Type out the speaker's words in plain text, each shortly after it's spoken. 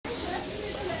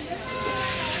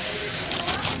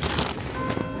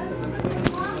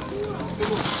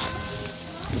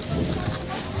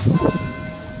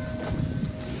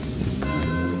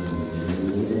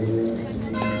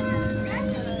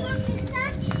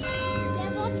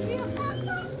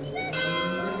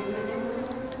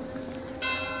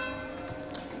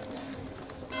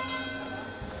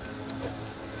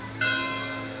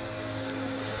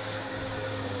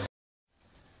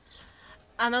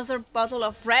Another bottle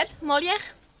of red,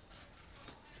 Molière?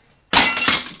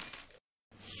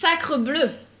 Sacre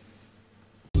bleu!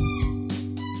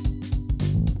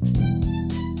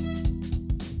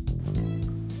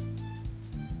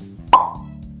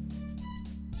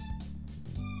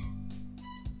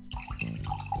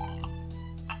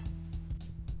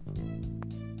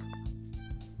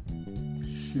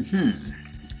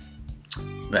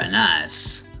 Very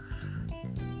nice.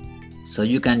 So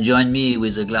you can join me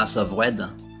with a glass of red,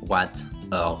 white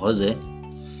or rosé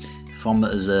from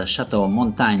the Chateau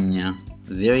Montagne.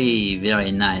 Very,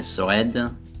 very nice red,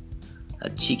 a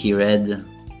cheeky red,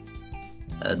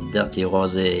 a dirty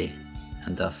rosé,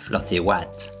 and a flirty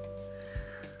white.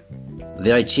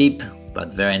 Very cheap,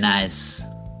 but very nice.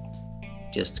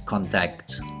 Just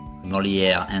contact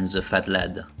Molière and the Fat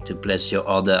Lad to place your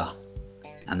order,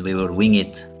 and we will wing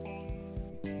it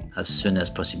as soon as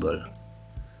possible.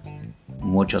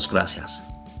 Muchas gracias.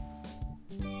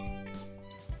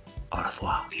 Au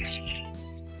revoir.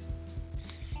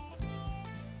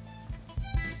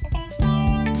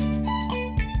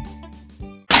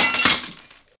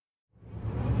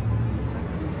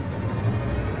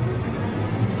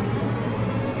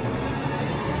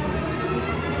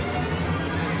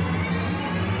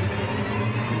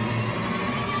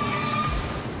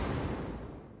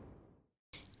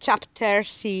 Chapter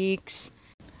 6.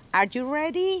 Are you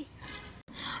ready?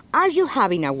 Are you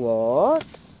having a what?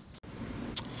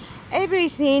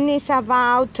 Everything is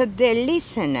about the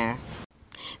listener.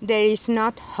 There is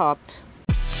not hope.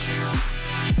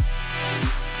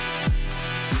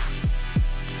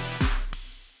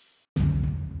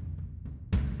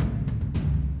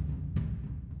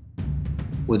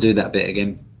 We'll do that bit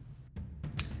again.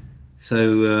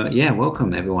 So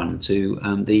welcome everyone to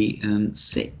the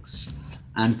sixth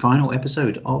and final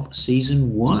episode of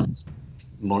season 1,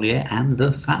 Molière and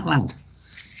the Fat Lad.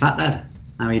 Fat Lad,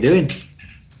 how are you doing?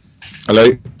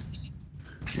 Hello.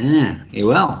 Yeah, you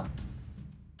well?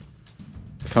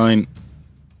 Fine.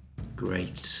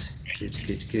 Great. Good.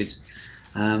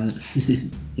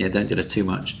 Yeah, don't do that too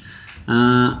much.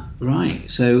 Right,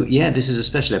 so yeah, this is a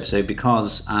special episode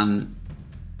because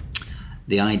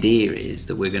the idea is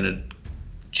that we're going to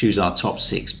choose our top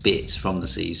 6 bits from the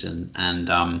season and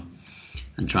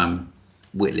try and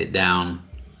whittle it down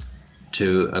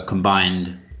to a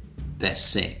combined best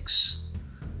 6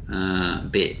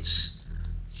 bits.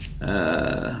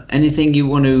 Anything you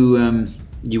want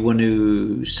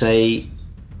to say?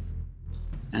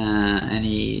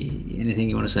 Anything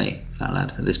you want to say, Fat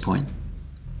Lad, at this point?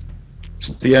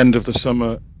 It's the end of the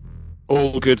summer.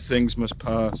 All good things must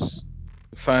pass.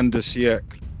 Fin de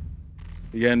siècle.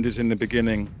 The end is in the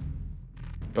beginning.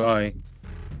 Bye.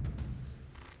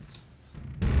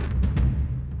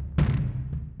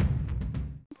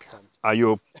 Are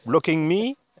you blocking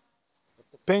me,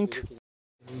 Pink?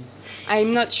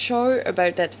 I'm not sure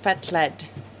about that Fat Lad.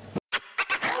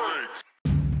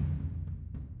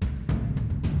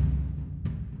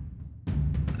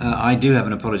 I do have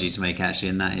an apology to make actually,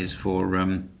 and that is for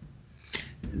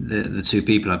the 2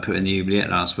 people I put in the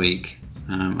oubliette last week.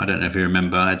 I don't know if you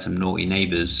remember, I had some naughty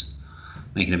neighbours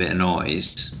making a bit of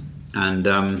noise, and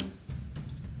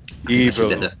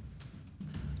evil.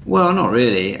 Well, not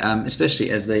really, especially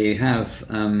as they have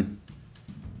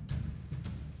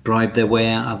bribed their way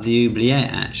out of the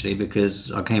oubliette actually,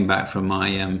 because I came back from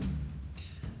my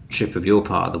trip of your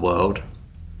part of the world,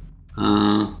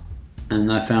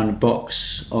 and I found a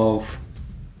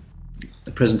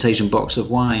presentation box of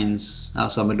wines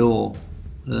outside my door,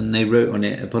 and they wrote on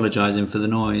it apologising for the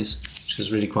noise, which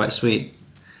was really quite sweet.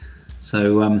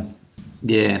 So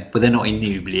yeah, but they're not in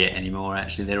the oubliette anymore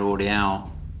actually, they're already out.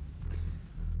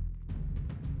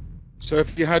 So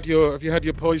if you had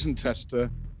your poison tester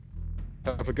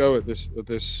have a go at this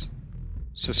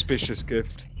suspicious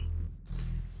gift.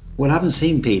 Well, I haven't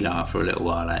seen Pilar for a little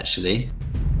while actually.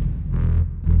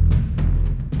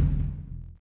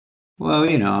 Well,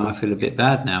 I feel a bit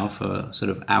bad now for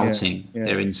sort of outing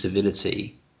their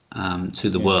incivility to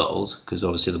the world, because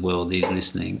obviously the world is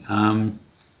listening. And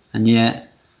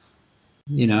yet,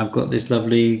 I've got this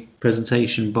lovely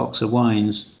presentation box of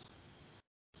wines.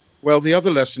 Well, the other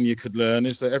lesson you could learn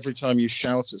is that every time you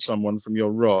shout at someone from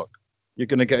your rock, you're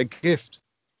going to get a gift.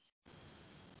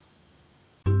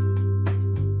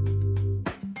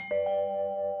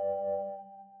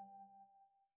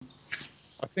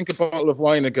 I think a bottle of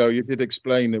wine ago, you did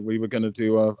explain that we were going to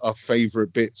do our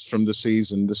favourite bits from the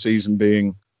season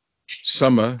being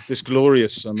summer, this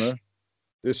glorious summer,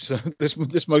 this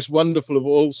most wonderful of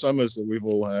all summers that we've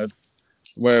all had,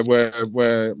 where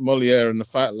Molière and the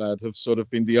Fat Lad have sort of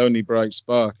been the only bright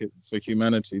spark for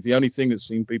humanity, the only thing that's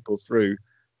seen people through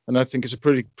And I think it's a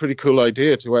pretty cool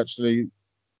idea to actually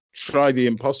try the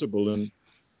impossible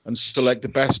and select the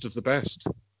best of the best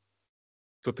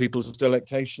for people's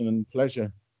delectation and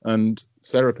pleasure and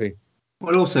therapy.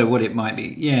 Well, also what it might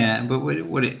be, yeah, but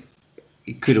what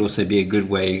it could also be a good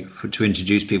way to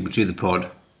introduce people to the pod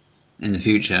in the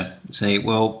future. Say,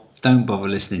 well, don't bother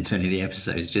listening to any of the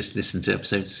episodes, just listen to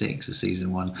episode 6 of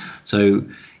season 1. So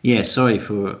yeah, sorry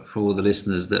for all the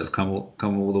listeners that have come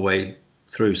all the way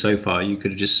through so far. You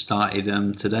could have just started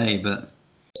today, but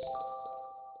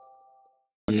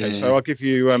yeah. Okay, so I'll give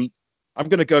you I'm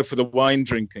going to go for the wine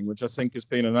drinking, which I think has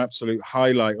been an absolute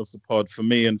highlight of the pod for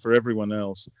me and for everyone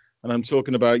else. And I'm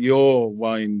talking about your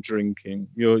wine drinking,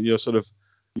 your sort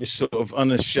of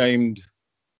unashamed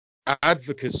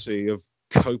advocacy of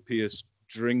copious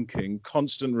drinking,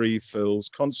 constant refills,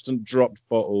 constant dropped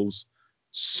bottles,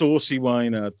 saucy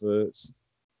wine adverts,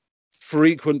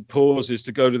 frequent pauses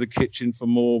to go to the kitchen for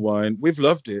more wine. We've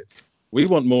loved it. We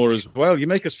want more as well. You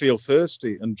make us feel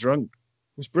thirsty and drunk.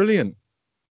 It was brilliant.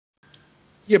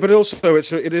 Yeah, but also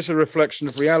it is a reflection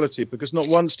of reality, because not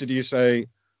once did you say,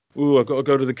 "Ooh, I've got to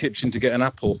go to the kitchen to get an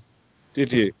apple,"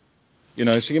 did you? You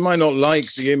know, so you might not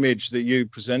like the image that you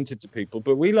presented to people,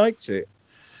 but we liked it.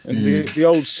 And the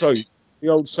old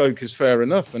soak is fair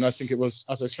enough. And I think it was,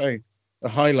 as I say, a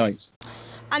highlight.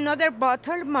 Another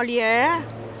bottle, Molière?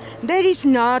 That is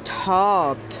not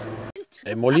hot.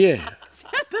 Hey, Molière,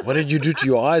 what did you do to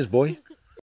your eyes, boy?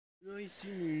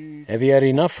 Have you had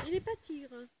enough?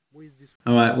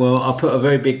 All right, well, I'll put a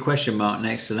very big question mark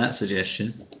next to that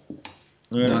suggestion.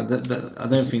 Yeah. I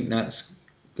don't think that's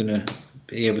going to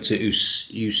be able to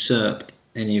usurp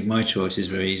any of my choices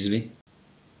very easily.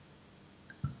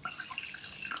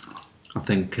 I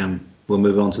think we'll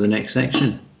move on to the next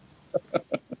section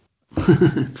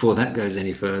before that goes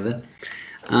any further.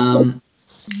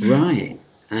 Right,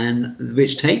 and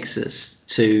which takes us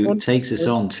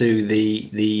on to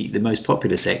the most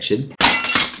popular section.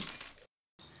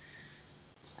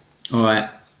 All right,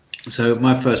 so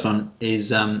my first one is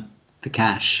the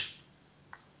cash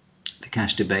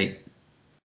debate.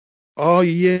 Oh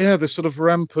yeah, the sort of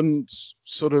rampant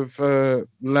sort of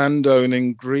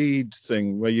landowning greed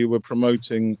thing, where you were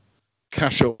promoting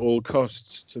cash at all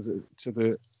costs to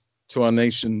our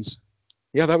nations.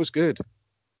 Yeah, that was good.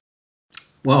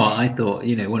 Well, I thought,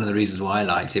 one of the reasons why I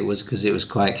liked it was because it was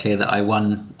quite clear that I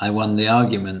won the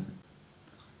argument.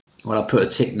 Well, I'll put a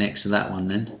tick next to that one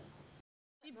then.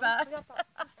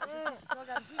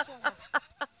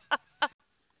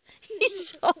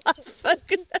 He's so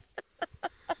fucking.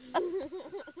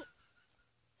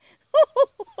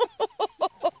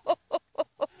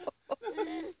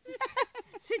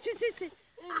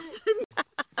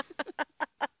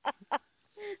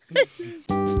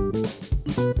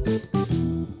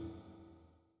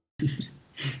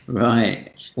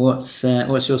 Right. What's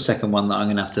your second one that I'm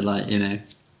gonna have to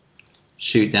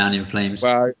shoot down in flames?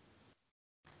 Well,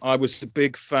 I was a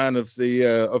big fan of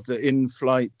the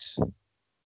in-flight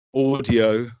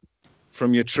audio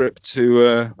from your trip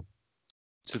to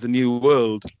the New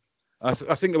World. I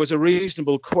think there was a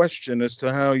reasonable question as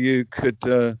to how you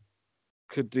could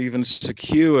even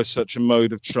secure such a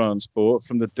mode of transport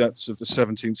from the depths of the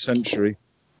 17th century.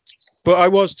 But I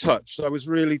was touched. I was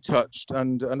really touched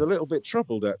and a little bit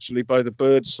troubled actually by the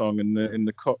bird song in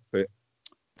the cockpit,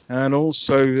 and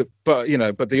also, the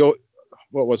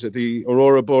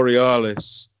Aurora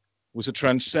Borealis was a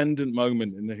transcendent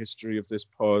moment in the history of this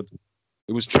pod.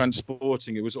 It was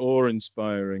transporting. It was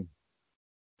awe-inspiring.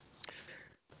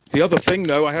 The other thing,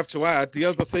 though, I have to add,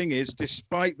 is,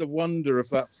 despite the wonder of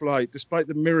that flight, despite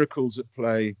the miracles at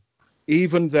play,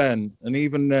 even then and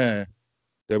even there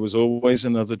was always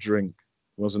another drink,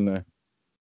 wasn't there?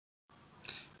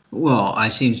 Well, I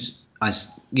think I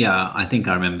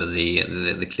remember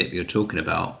the clip you're talking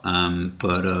about,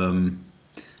 but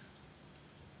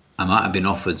I might have been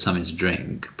offered something to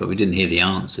drink, but we didn't hear the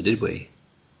answer, did we?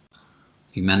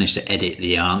 We managed to edit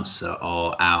the answer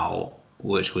out,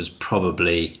 which was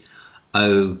probably,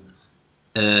 neither,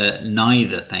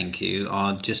 thank you.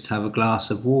 I'll just have a glass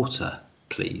of water,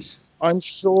 please. I'm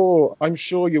sure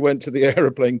you went to the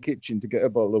aeroplane kitchen to get a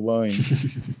bottle of wine.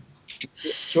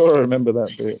 Sure, I remember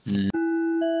that bit.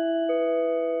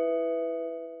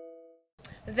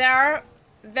 There are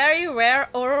very rare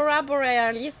aurora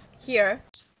borealis here.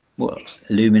 What,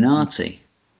 Illuminati?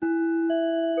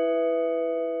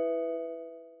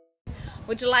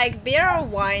 Would you like beer or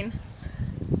wine?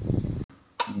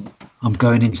 I'm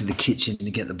going into the kitchen to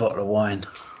get the bottle of wine.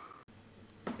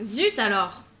 Zut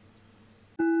alors!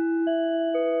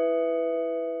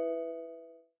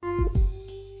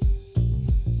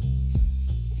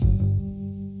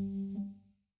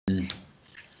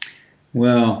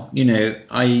 Well,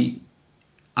 I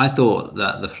thought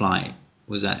that the flight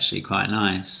was actually quite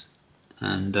nice,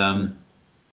 and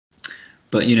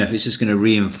but if it's just going to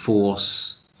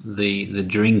reinforce the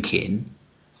drinking,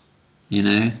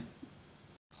 I'll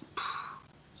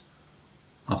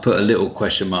put a little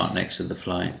question mark next to the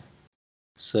flight.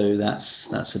 So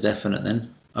that's a definite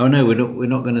then. Oh no, we're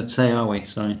not going to say, are we?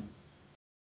 Sorry.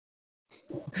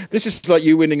 This is like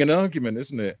you winning an argument,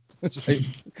 isn't it? It's like,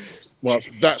 well,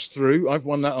 that's through. I've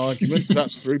won that argument.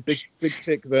 That's through. Big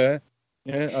tick there.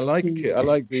 Yeah, I like it. I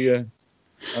like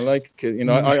it.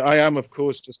 I am, of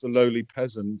course, just a lowly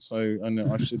peasant, so I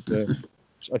know I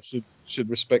should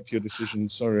respect your decision.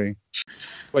 Sorry.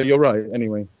 Well, you're right.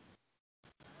 Anyway.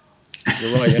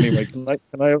 You're right. Anyway, can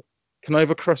I have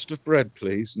a crust of bread,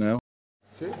 please? Now.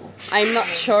 I'm not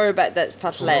sure about that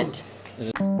fat lad.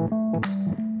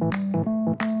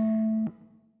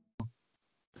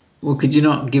 Well, could you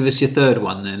not give us your third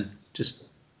one then? Just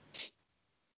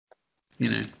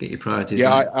get your priorities.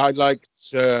 Yeah, right. I liked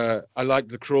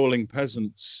the crawling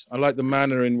peasants. I like the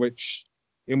manner in which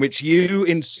you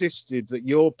insisted that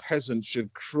your peasants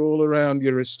should crawl around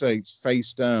your estates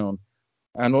face down,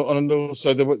 and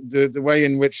also the way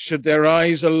in which, should their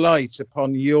eyes alight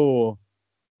upon your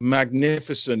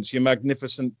magnificent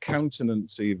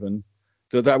countenance, even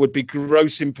that would be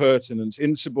gross impertinence,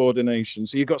 insubordination.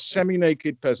 So you've got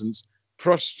semi-naked peasants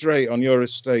prostrate on your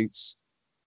estates.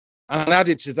 And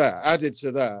added to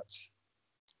that,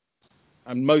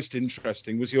 and most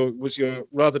interesting was your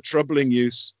rather troubling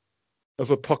use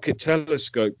of a pocket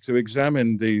telescope to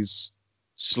examine these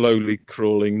slowly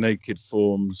crawling naked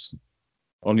forms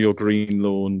on your green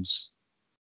lawns.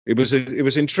 It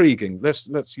was intriguing.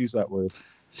 Let's use that word.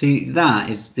 See, that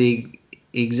is the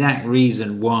exact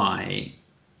reason why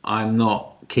I'm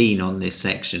not keen on this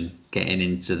section getting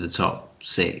into the top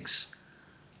 6.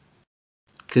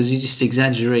 Because you just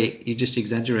exaggerate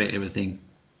everything.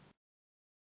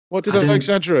 What did I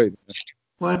exaggerate?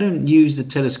 Well, I don't use the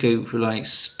telescope for like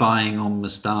spying on my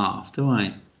staff, do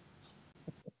I?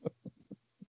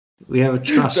 We have a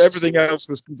trust. So everything else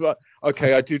was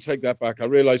okay. I do take that back. I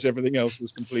realise everything else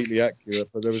was completely accurate,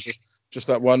 but there was just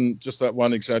that one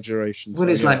exaggeration. Well, so,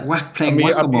 it's like playing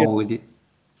whack-a-mole with you.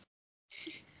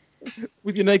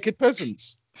 With your naked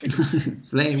peasants.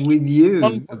 Playing with you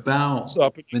about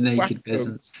the naked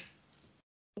peasants.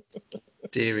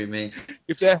 Deary me.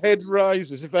 If their head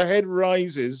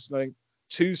rises like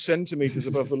 2 centimeters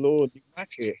above the lawn, you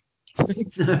whack it.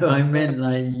 No, I meant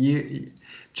like you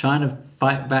trying to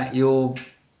fight back your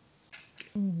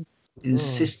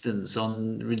insistence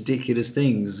on ridiculous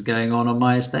things going on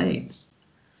my estates.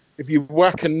 If you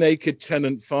whack a naked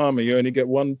tenant farmer, you only get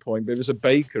 1 point, but if it's a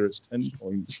baker, it's 10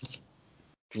 points.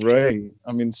 Great.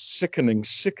 I mean, sickening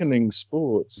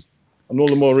sports. And all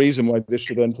the more reason why this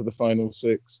should enter the final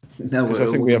 6. No, I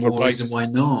think we have a reason why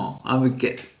not.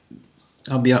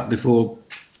 I'll be up before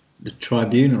the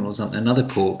tribunal or something, another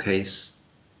court case.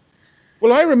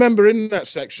 Well, I remember in that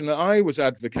section that I was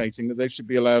advocating that they should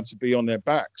be allowed to be on their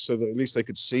backs so that at least they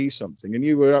could see something. And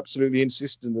you were absolutely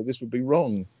insistent that this would be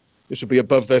wrong. This would be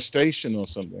above their station or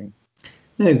something.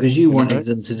 No, because you wanted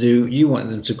them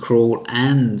to crawl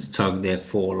and tug their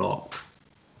forelock.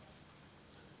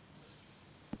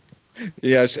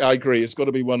 Yes, I agree. It's got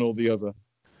to be one or the other,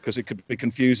 because it could be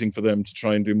confusing for them to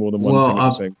try and do more than one thing at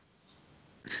the same.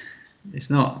 It's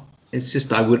not. It's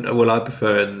just I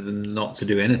prefer them not to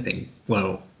do anything.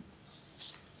 Well,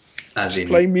 as in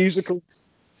play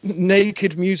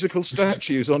naked musical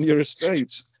statues on your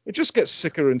estates. It just gets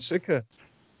sicker and sicker.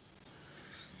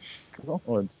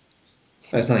 God.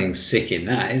 There's nothing sick in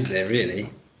that, is there, really?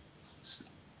 It's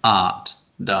art,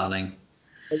 darling.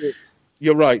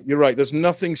 You're right. There's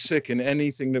nothing sick in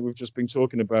anything that we've just been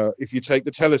talking about. If you take the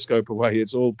telescope away,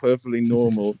 it's all perfectly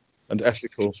normal and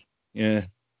ethical. Yeah.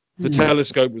 The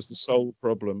telescope was the sole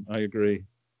problem. I agree.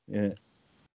 Yeah.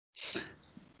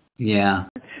 Yeah.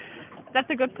 That's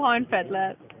a good point, fat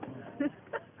lad.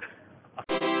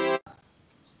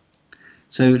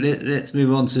 So let's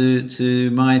move on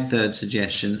to my third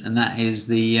suggestion, and that is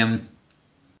the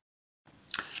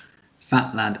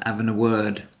fat lad having a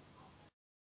word.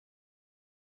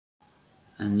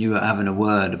 And you were having a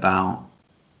word about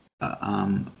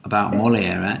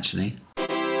Molière, actually.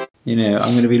 I'm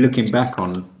going to be looking back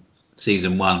on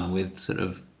season 1 with sort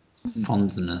of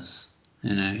fondness,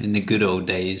 in the good old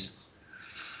days.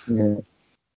 Yeah.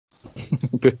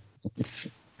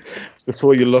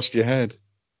 Before you lost your head.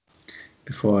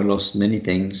 Before I lost many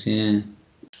things, yeah.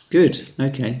 Good,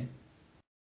 okay.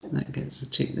 That gets a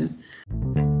tick then.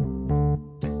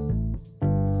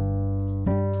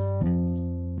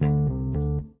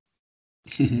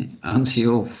 On to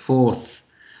your fourth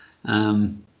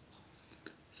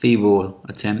feeble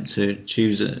attempt to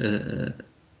choose a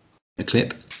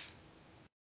clip.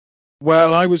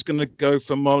 Well, I was going to go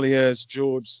for Molière's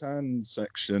George Sand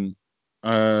section,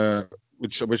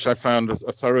 which I found a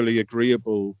thoroughly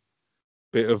agreeable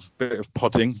bit of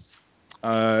podding.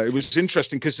 It was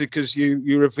interesting because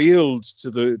you revealed to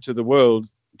the world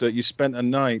that you spent a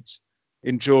night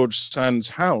in George Sand's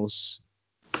house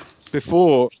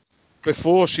before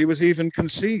she was even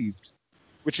conceived,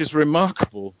 which is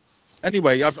remarkable.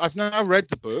 Anyway, I've now read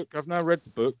the book. I've now read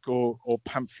the book or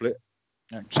pamphlet,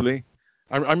 actually.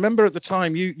 I remember at the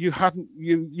time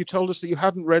you told us that you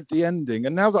hadn't read the ending,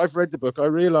 and now that I've read the book, I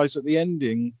realise that the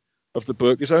ending of the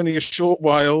book is only a short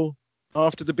while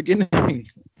after the beginning.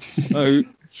 So,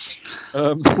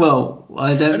 well,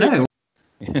 I don't know.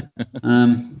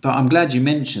 But I'm glad you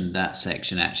mentioned that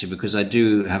section, actually, because I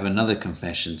do have another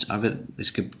confession.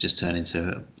 This could just turn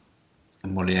into a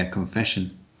Molière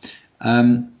confession.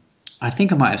 I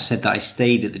think I might have said that I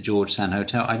stayed at the George Sand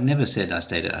Hotel. I never said I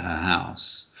stayed at her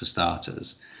house, for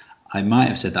starters. I might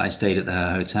have said that I stayed at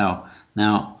her hotel.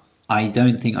 Now, I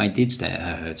don't think I did stay at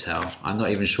her hotel. I'm not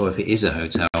even sure if it is a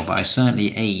hotel, but I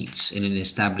certainly ate in an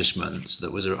establishment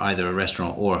that was either a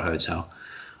restaurant or a hotel.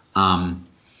 And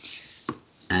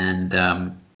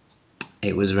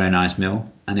it was a very nice meal,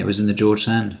 and it was in the George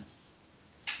Sand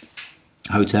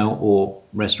Hotel or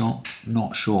restaurant,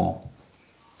 not sure.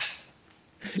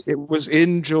 It was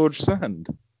in George Sand.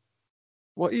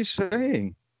 What are you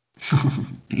saying?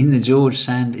 In the George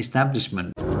Sand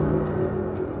establishment.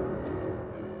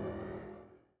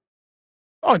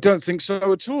 I don't think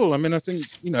so at all. I mean, I think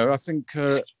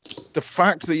the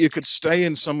fact that you could stay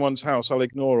in someone's house, I'll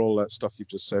ignore all that stuff you've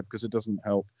just said because it doesn't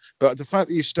help. But the fact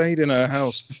that you stayed in her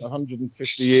house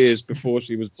 150 years before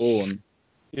she was born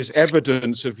is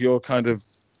evidence of your kind of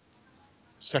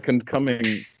second coming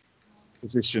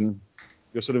position,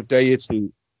 your sort of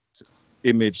deity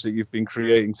image that you've been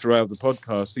creating throughout the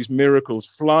podcast. These miracles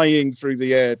flying through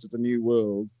the air to the new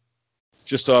world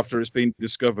just after it's been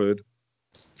discovered,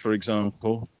 for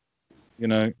example,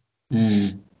 I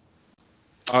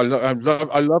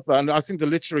love that, and I think the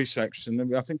literary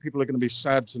section, I think people are going to be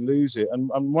sad to lose it, and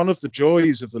one of the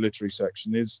joys of the literary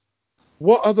section is,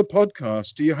 what other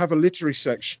podcast do you have a literary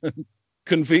section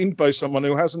convened by someone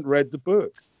who hasn't read the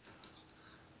book?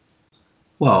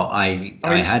 Well, I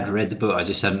had read the book. I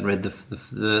just hadn't read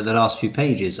the last few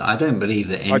pages. I don't believe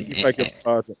that. I beg your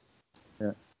pardon.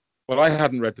 Yeah. Well, I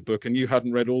hadn't read the book, and you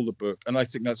hadn't read all the book, and I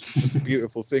think that's just a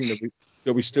beautiful thing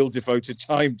that we still devoted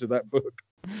time to that book.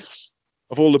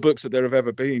 Of all the books that there have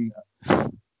ever been,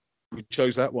 we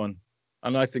chose that one,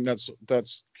 and I think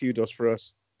that's kudos for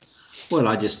us. Well,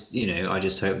 I just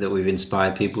hope that we've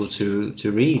inspired people to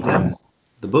read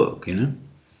the book.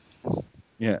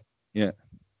 Yeah.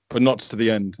 But not to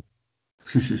the end.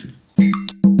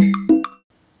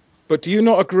 But do you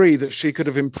not agree that she could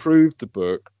have improved the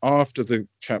book after the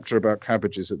chapter about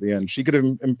cabbages at the end? She could have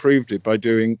improved it by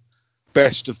doing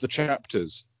best of the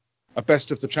chapters, a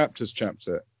best of the chapters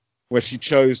chapter, where she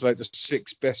chose like the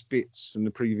 6 best bits from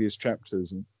the previous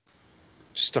chapters and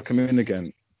stuck them in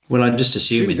again. Well, I'm just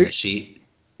assuming that she...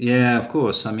 Yeah, of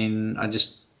course. I mean, I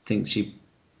just think she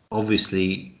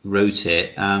obviously wrote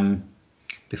it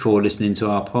before listening to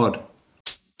our pod.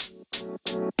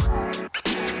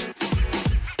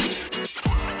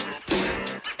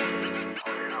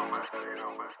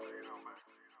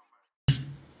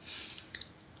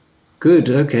 Good.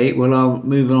 Okay. Well, I'll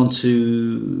move on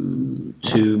to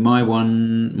my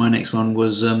one. My next one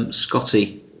was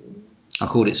Scotty. I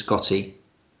called it Scotty.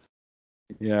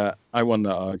 Yeah, I won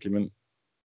that argument.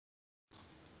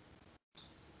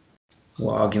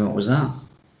 What argument was that?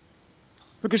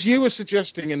 Because you were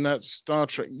suggesting in that Star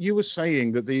Trek, you were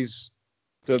saying that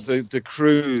the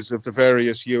crews of the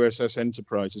various USS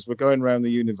Enterprises were going around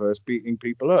the universe beating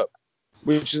people up,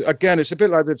 which is, again, it's a bit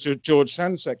like the George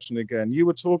Sand section again. You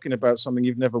were talking about something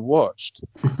you've never watched,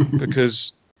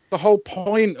 because the whole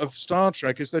point of Star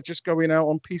Trek is they're just going out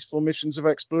on peaceful missions of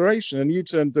exploration, and you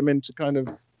turned them into kind of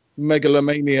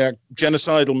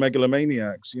genocidal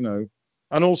megalomaniacs,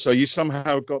 And also, you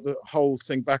somehow got the whole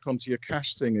thing back onto your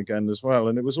cash thing again as well,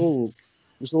 and it was all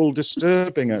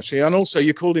disturbing actually. And also,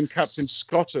 you called him Captain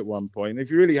Scott at one point. If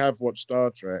you really have watched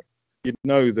Star Trek, you'd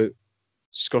know that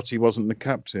Scotty wasn't the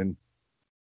captain.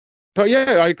 But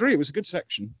yeah, I agree. It was a good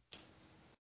section.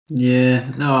 Yeah,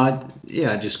 no, I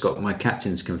just got my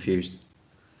captains confused.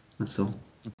 That's all.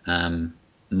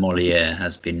 Molière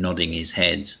has been nodding his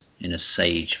head in a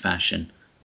sage fashion.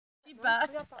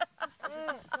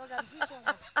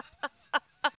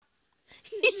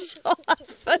 He's so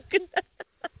fucking.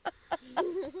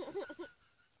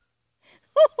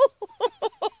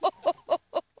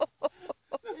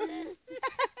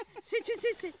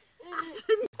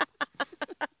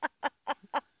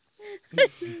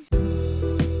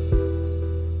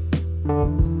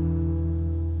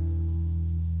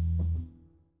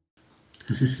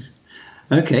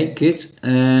 Okay, good.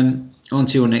 On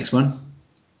to your next one.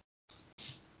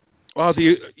 Well,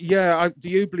 the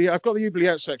oubliette. I've got the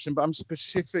oubliette section, but I'm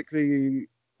specifically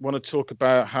want to talk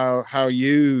about how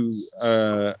you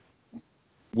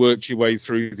worked your way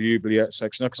through the oubliette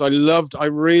section, because I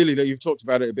really, you've talked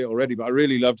about it a bit already, but I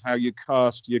really loved how you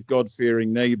cast your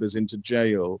God-fearing neighbours into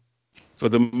jail for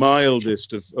the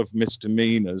mildest of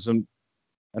misdemeanors, and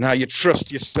how you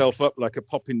trussed yourself up like a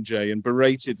popinjay and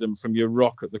berated them from your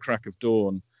rock at the crack of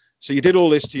dawn. So you did all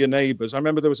this to your neighbours. I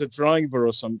remember there was a driver there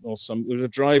was a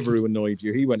driver who annoyed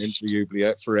you. He went into the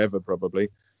oubliette forever, probably.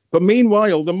 But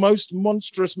meanwhile, the most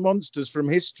monstrous monsters from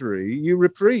history you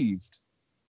reprieved.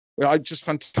 Just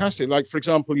fantastic. Like, for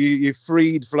example, you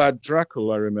freed Vlad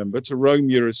Dracul, I remember, to roam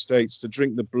your estates, to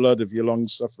drink the blood of your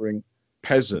long-suffering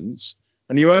peasants.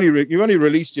 And you only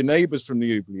released your neighbours from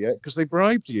the oubliette because they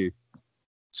bribed you.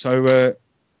 So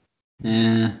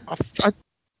Yeah.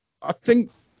 I think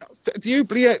the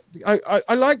oubliette.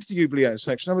 I liked the oubliette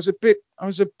section. I was a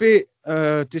bit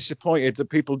disappointed that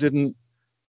people didn't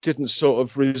sort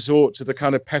of resort to the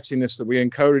kind of pettiness that we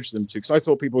encouraged them to, because I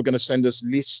thought people were going to send us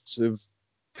lists of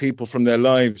people from their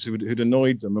lives who'd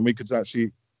annoyed them, and we could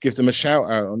actually give them a shout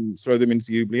out and throw them into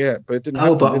the oubliette. But it didn't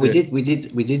happen. But we did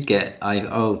get.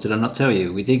 Did I not tell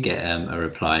you? We did get a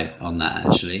reply on that,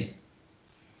 actually.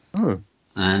 Oh.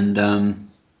 And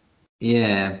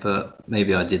yeah, but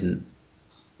maybe I didn't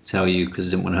tell you because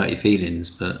I didn't want to hurt your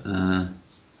feelings. But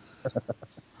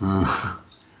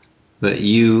but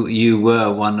you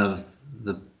were one of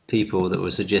the people that were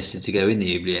suggested to go in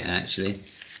the oubliette, actually.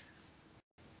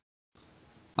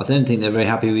 I don't think they're very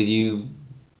happy with you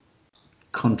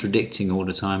contradicting all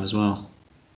the time as well.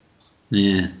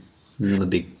 Yeah, another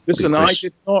big. Listen, big I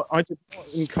did not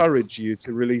encourage you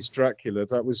to release Dracula.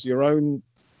 That was your own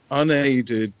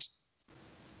unaided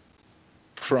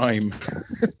crime.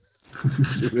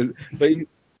 But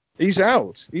he's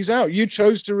out. You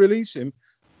chose to release him,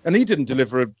 and he didn't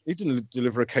deliver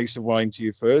a case of wine to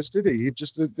you first, did he?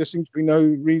 There seems to be no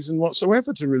reason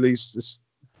whatsoever to release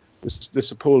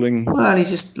this appalling. Well, he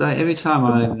just, like, every time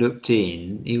I looked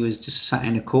in, he was just sat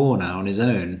in a corner on his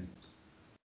own,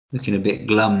 looking a bit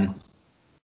glum.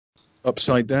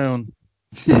 Upside down.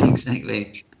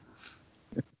 Exactly.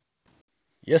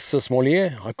 Yes, Sis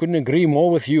Molière, I couldn't agree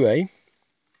more with you, eh?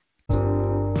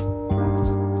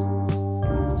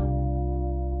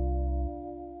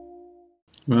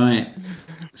 Right.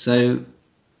 So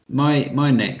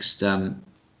my next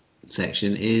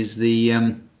section is the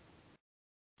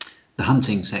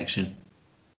hunting section.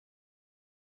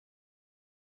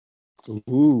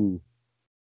 Ooh.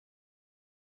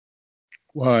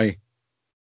 Why?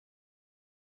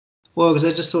 Well, because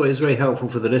I just thought it was very helpful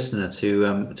for the listener to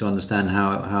understand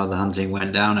how the hunting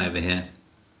went down over here.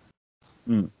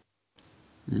 Mm.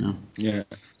 Yeah.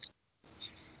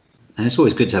 And it's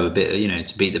always good to have a bit,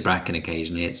 to beat the bracken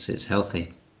occasionally. It's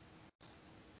healthy.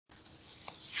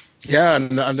 Yeah,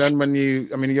 and then when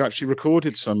you actually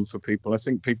recorded some for people. I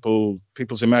think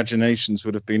people's imaginations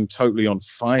would have been totally on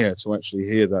fire to actually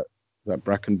hear that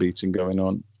bracken beating going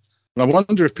on. And I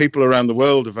wonder if people around the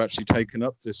world have actually taken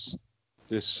up this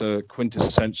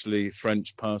quintessentially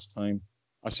French pastime.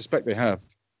 I suspect they have.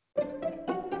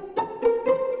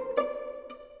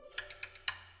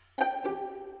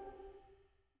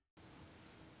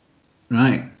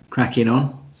 Right, cracking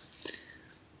on.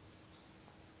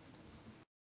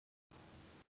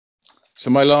 So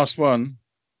my last one.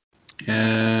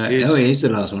 It is the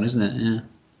last one, isn't it? Yeah.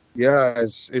 Yeah,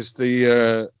 is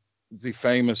the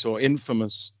famous or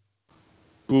infamous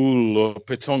boule or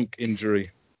pétanque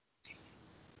injury.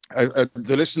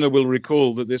 The listener will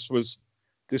recall that this was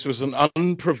an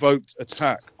unprovoked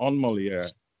attack on Molière,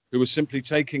 who was simply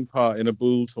taking part in a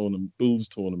boules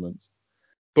tournament.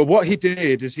 But what he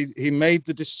did is he made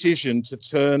the decision to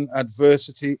turn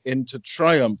adversity into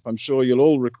triumph. I'm sure you'll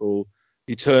all recall.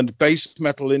 He turned base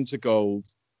metal into gold.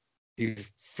 He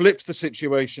flipped the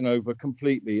situation over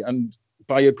completely, and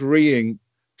by agreeing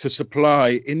to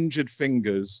supply injured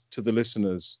fingers to the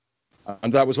listeners.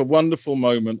 And that was a wonderful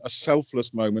moment, a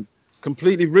selfless moment,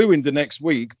 completely ruined the next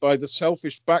week by the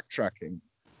selfish backtracking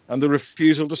and the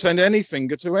refusal to send any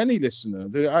finger to any listener,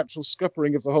 the actual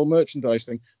scuppering of the whole merchandise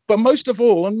thing. But most of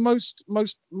all, and most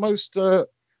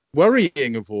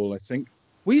worrying of all, I think,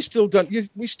 we still don't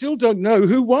know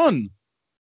who won.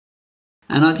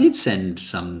 And I did send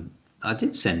some I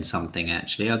did send something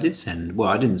actually. I didn't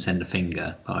send a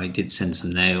finger, but I did send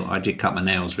some nail. I did cut my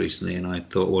nails recently, and I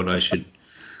thought, well, I should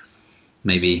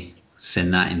maybe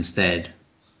send that instead.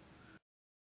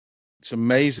 It's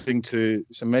amazing to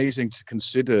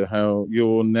consider how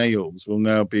your nails will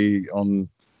now be on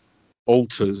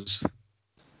altars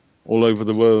all over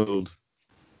the world.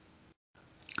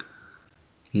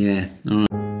 Yeah. All right.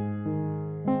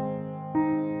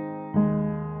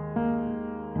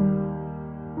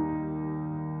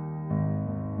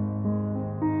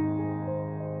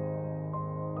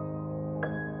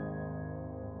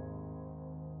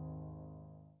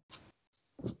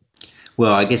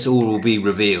 Well, I guess all will be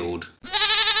revealed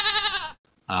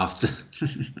after.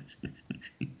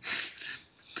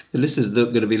 The listeners are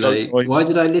going to be like, why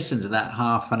did I listen to that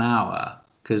half an hour?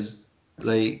 Because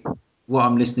like what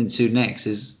I'm listening to next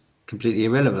is completely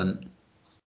irrelevant.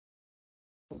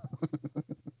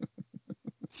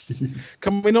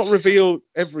 Can we not reveal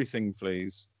everything,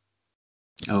 please?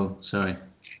 Oh, sorry.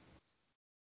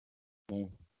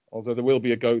 No. Although there will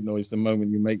be a goat noise the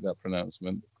moment you make that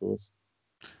pronouncement, of course.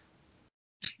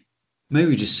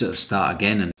 Maybe we just sort of start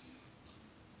again and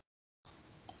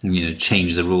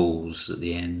change the rules at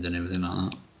the end and everything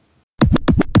like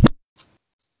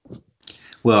that.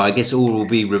 Well, I guess all will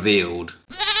be revealed.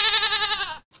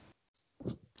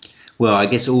 Well, I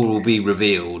guess all will be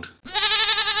revealed.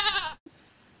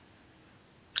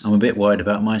 I'm a bit worried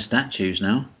about my statues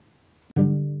now.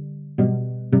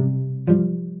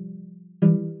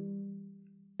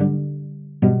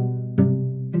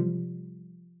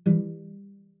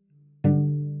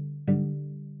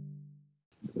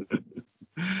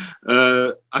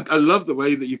 I love the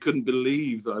way that you couldn't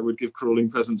believe that I would give Crawling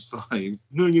Peasants 5.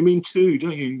 No, you mean 2,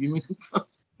 don't you? You mean 5.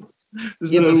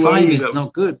 There's no but 5 way is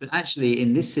not good. But actually,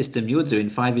 in this system you're doing,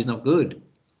 5 is not good.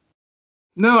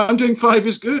 No, I'm doing 5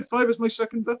 is good. 5 is my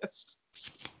second best.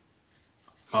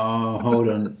 Oh, hold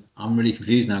on. I'm really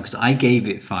confused now because I gave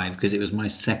it 5 because it was my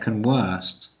second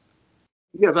worst.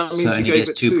 Yeah, that means so you gave gave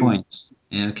it 2 2 points.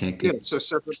 Yeah, okay, good. Yeah, so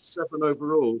seven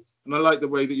overall. And I like the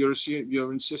way that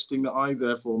you're insisting that I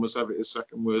therefore must have it as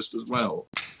second worst as well.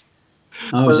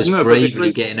 I was just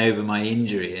bravely getting over my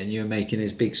injury, and you're making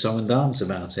this big song and dance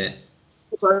about it.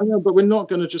 I know, but we're not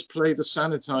going to just play the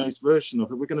sanitized version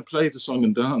of it. We're going to play the song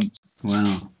and dance.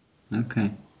 Wow. Okay.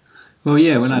 Well,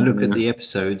 yeah. When I look at the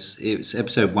episodes, it was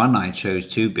episode 1 I chose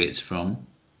 2 bits from,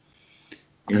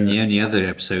 and the only other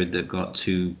episode that got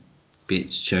 2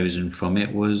 bits chosen from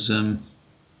it was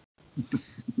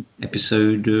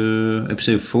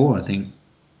episode 4, I think.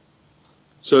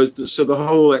 So the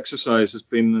whole exercise has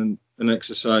been an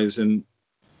exercise in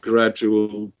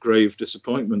gradual grave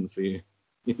disappointment for you.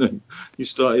 You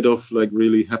started off like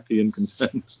really happy and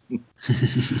content, and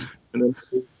then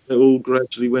it all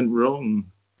gradually went wrong.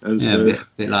 A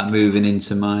bit like moving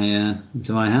into my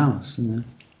house.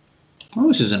 Oh,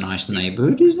 this is a nice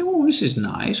neighbourhood, isn't it? Oh, this is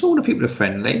nice. All the people are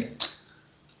friendly.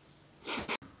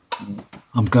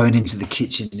 I'm going into the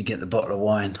kitchen to get the bottle of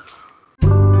wine.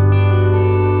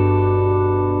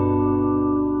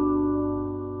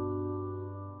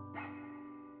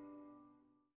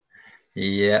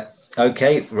 Yeah.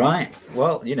 Okay. Right.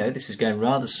 Well, this is going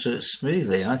rather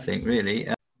smoothly, I think. Really.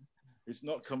 It's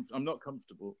not. I'm not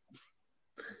comfortable.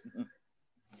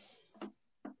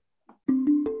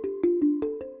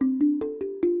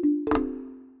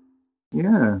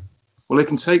 Yeah. Well, they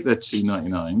can take their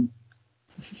 $2.99.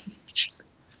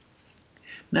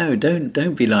 No,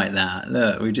 don't be like that.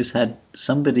 Look, we just had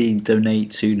somebody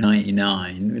donate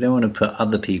 $2.99. We don't want to put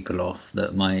other people off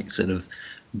that might sort of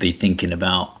be thinking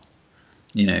about,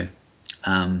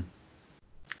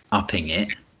 upping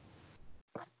it.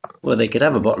 Well, they could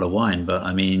have a bottle of wine, but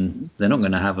I mean, they're not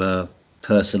going to have a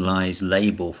personalised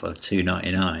label for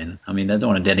 $2.99. I mean, they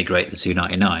don't want to denigrate the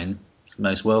 $2.99. It's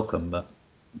most welcome, but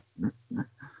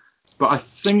I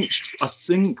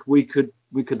think we could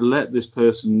let this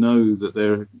person know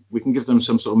that we can give them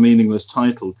some sort of meaningless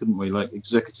title, couldn't we? Like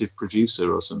executive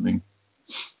producer or something.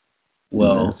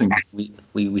 Well, I think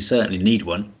we certainly need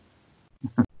one.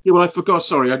 Yeah, well, I forgot.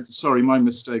 Sorry, my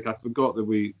mistake. I forgot that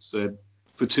we said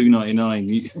for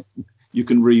 $2.99 you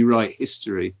can rewrite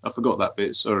history. I forgot that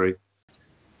bit. Sorry.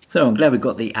 So I'm glad we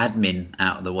got the admin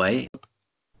out of the way.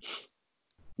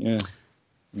 Yeah.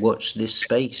 Watch this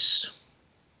space.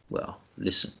 Well,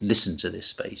 listen to this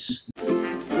space.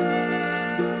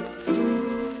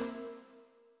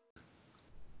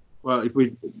 Well,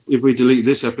 if we delete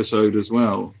this episode as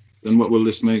well, then what will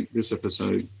this make this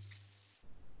episode?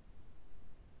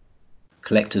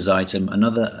 Collector's item.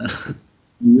 Another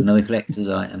collector's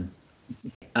item.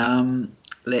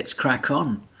 Let's crack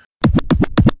on.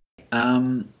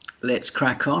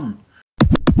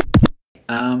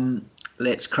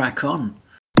 Let's crack on.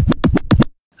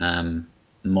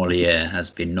 Molière has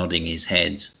been nodding his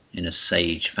head in a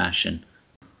sage fashion.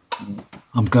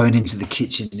 I'm going into the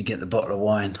kitchen to get the bottle of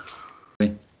wine.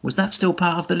 Was that still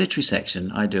part of the literary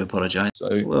section? I do apologise.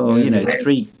 So, Well, yeah, you know,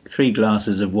 three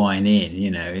glasses of wine in, you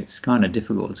know, it's kind of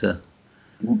difficult to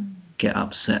get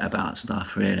upset about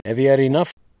stuff, really. Have you had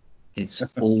enough? It's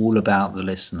all about the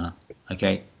listener.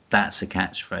 Okay, that's a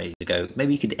catchphrase to go.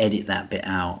 Maybe you could edit that bit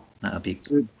out. That would be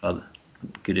rather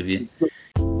good of you.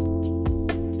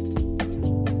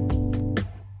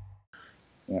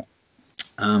 Yeah.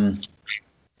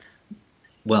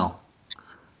 Well,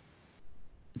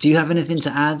 do you have anything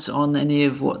to add on any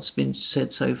of what's been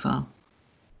said so far?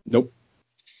 Nope.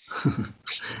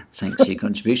 Thanks for your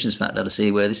contributions, Pat. Let us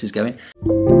see where this is going.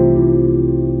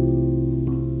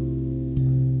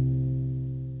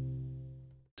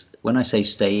 When I say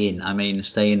stay in, I mean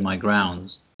stay in my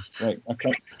grounds. Right.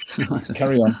 Okay.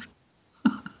 Carry on.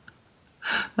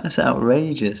 That's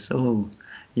outrageous. Oh,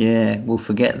 yeah. We'll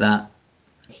forget that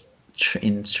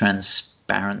in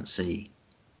transparency.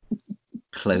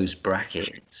 Close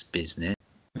brackets business.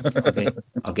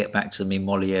 I'll get back to me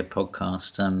Molière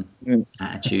podcast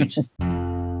attitude.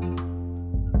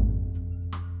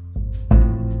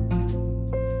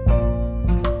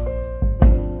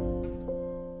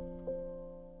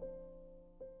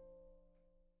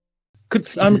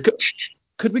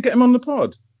 Could we get him on the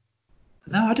pod?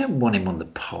 No, I don't want him on the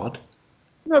pod.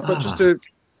 No, but just to.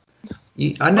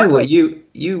 I know what you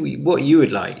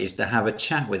would like is to have a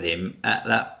chat with him at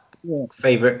that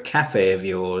favourite cafe of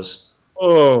yours.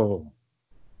 Oh,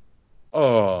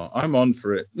 I'm on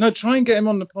for it. No, try and get him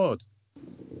on the pod.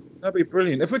 That'd be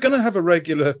brilliant. If we're going to have a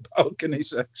regular balcony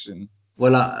section,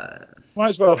 well, might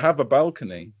as well have a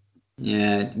balcony.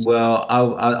 Yeah, well,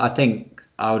 I think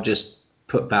I'll just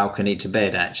put balcony to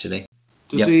bed. Actually,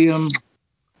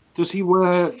 Does he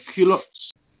wear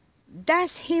culottes?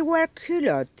 Does he wear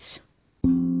culottes?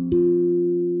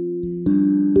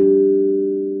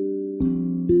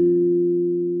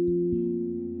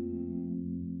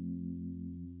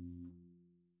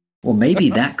 Well, maybe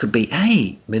that could be.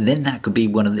 Hey, but then that could be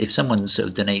one of the, if someone sort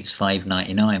of donates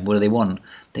 $5.99, what do they want?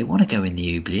 They want to go in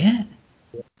the oubliette.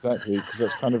 Exactly, because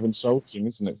that's kind of insulting,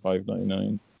 isn't it?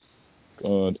 $5.99.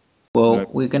 God. Well,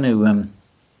 we're going to.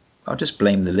 I'll just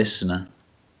blame the listener.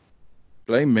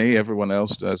 Blame me. Everyone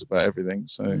else does about everything.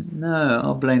 So no,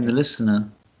 I'll blame the listener.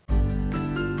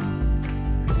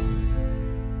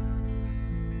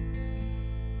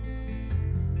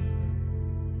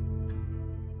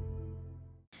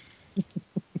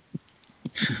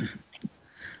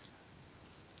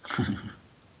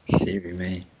 Silly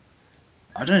me.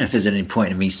 I don't know if there's any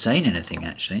point in me saying anything,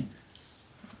 actually.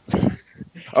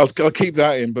 I'll keep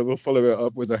that in, but we'll follow it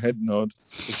up with a head nod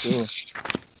for sure.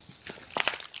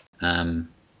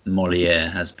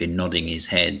 Molière has been nodding his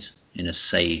head in a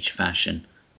sage fashion.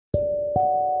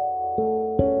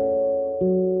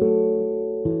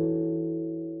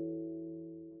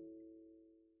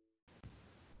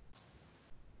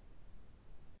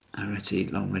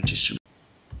 Arrêtez l'enregistrement.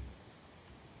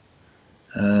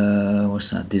 What's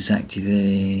that?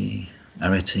 Désactiver.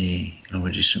 Arrêtez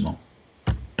l'enregistrement.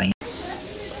 Bang.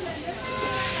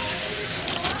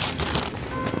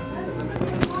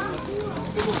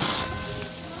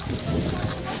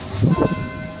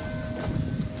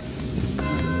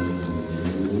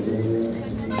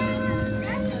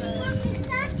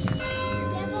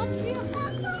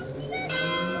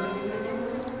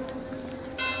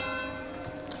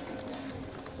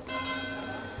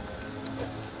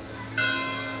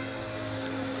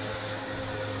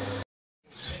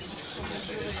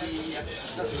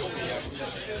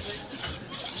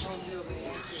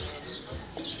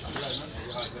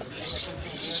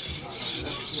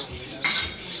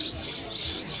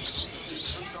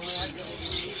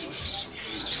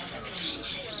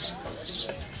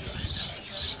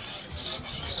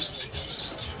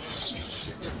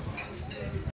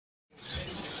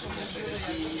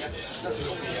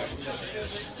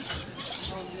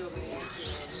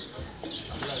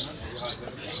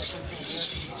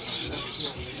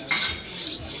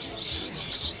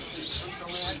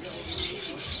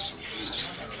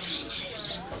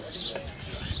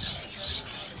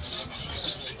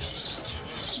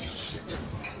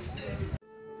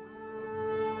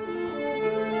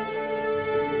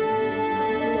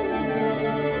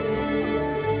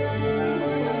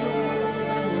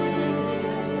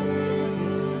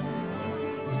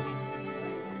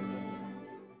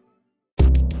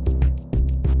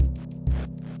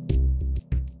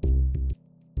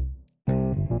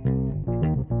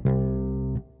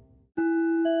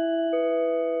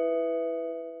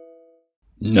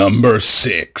 Number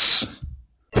 6.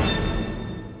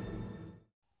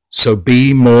 So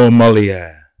be more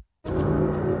Molière.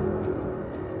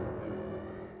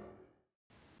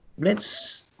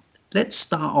 Let's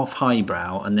start off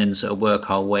highbrow and then sort of work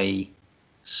our way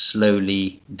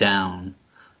slowly down.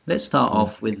 Let's start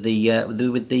off with the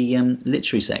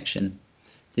literary section.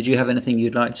 Did you have anything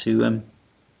you'd like to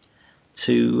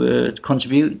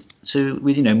contribute to?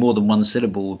 With more than one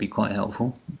syllable would be quite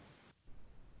helpful.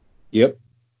 Yep.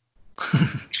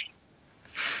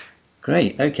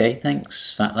 Great. Okay.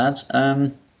 Thanks, fat lads.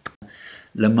 Le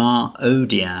Mare au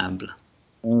diable.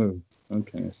 Oh,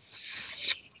 okay.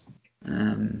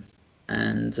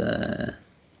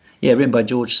 Written by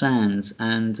George Sand,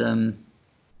 and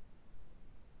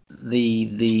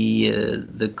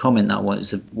the comment that I wanted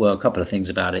to, a couple of things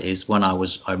about it is, one,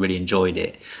 I really enjoyed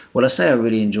it. Well, I say I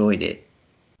really enjoyed it.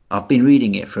 I've been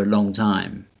reading it for a long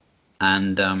time,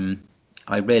 and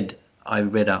I read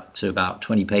up to about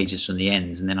 20 pages from the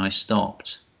ends, and then I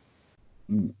stopped,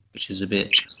 which is a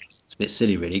bit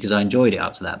silly, really, because I enjoyed it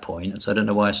up to that point, and so I don't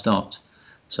know why I stopped.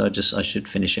 So I should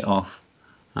finish it off.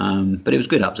 But it was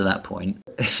good up to that point.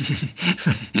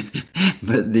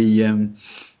 But the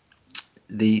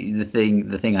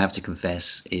thing I have to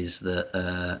confess is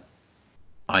that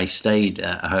I stayed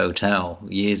at a hotel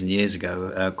years and years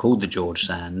ago called the George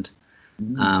Sand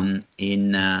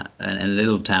in a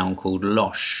little town called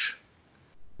Loches,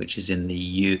 which is in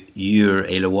the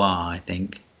Eure-et-Loire, I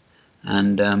think,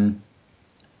 and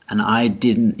I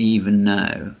didn't even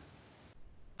know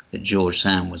that George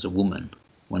Sand was a woman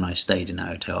when I stayed in a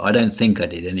hotel. I don't think I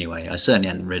did anyway. I certainly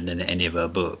hadn't read any of her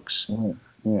books.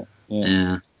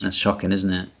 Yeah, that's shocking,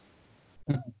 isn't it?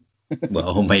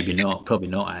 Well, or maybe not. Probably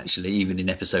not, actually, even in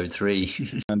episode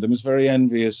 3. And I was very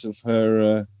envious of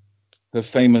her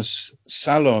famous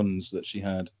salons that she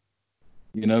had,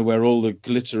 where all the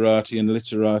glitterati and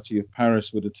literati of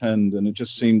Paris would attend. And it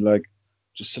just seemed like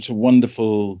just such a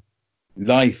wonderful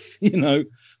life,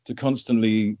 to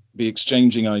constantly be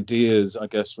exchanging ideas, I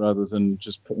guess, rather than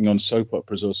just putting on soap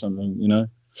operas or something,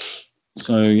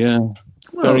 So, yeah,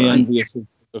 very envious of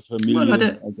her milieu, I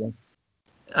guess.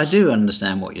 I do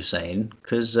understand what you're saying,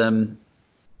 because, I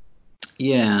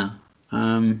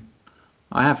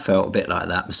have felt a bit like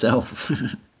that myself.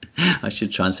 I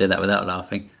should try and say that without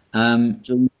laughing.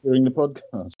 During the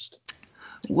podcast?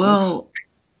 Well,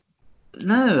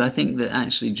 no, I think that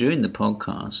actually during the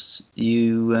podcasts,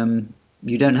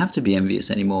 you don't have to be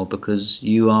envious anymore, because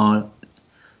you are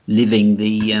living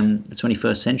the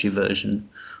 21st century version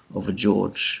of a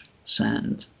George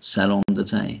Sand salon de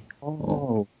thé.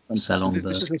 Oh, salon.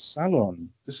 This is a salon.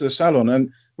 This is a salon,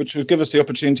 and which would give us the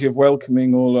opportunity of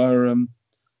welcoming all our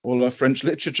French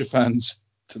literature fans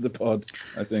to the pod,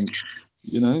 I think.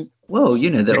 Well,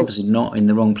 they're obviously not in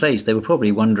the wrong place. They were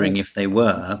probably wondering if they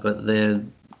were, but they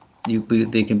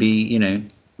can be,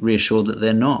 reassured that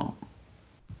they're not.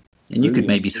 And you could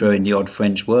maybe throw in the odd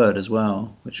French word as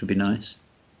well, which would be nice.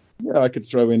 Yeah, I could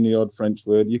throw in the odd French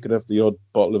word. You could have the odd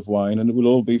bottle of wine, and it will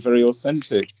all be very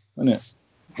authentic, won't it?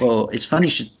 Well, it's funny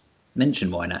you should mention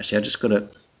wine, actually. I just got to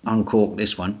uncork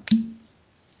this one.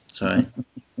 Sorry.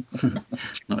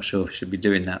 Not sure if I should be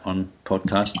doing that on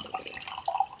podcast.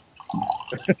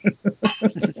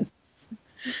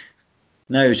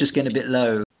 No, it's just getting a bit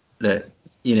low. Look,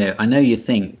 I know you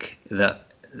think that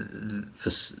for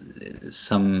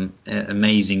some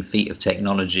amazing feat of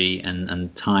technology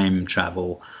and time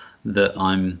travel that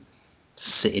I'm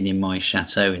sitting in my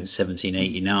chateau in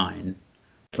 1789,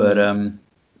 but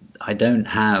I don't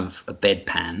have a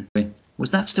bedpan.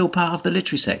 Was that still part of the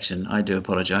literary section? I do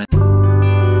apologise.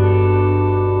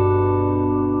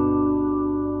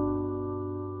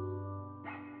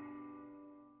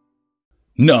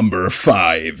 Number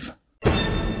 5.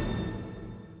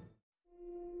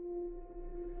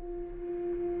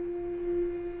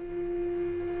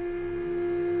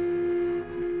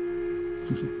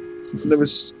 There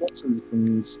was Scotland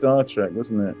in Star Trek,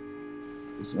 wasn't it?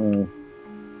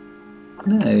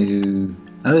 No.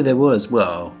 Oh, there was.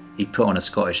 Well, he put on a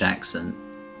Scottish accent.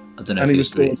 I don't know. And he was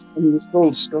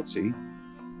called Scotty. Do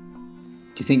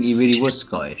you think he really was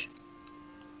Scottish?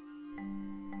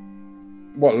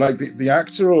 What, like the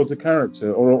actor or the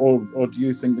character, or do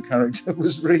you think the character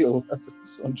was real?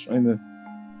 That's what I'm trying to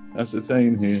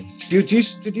ascertain here. Did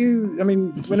you? I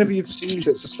mean, whenever you've seen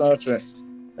bits of Star Trek,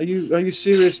 are you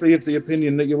seriously of the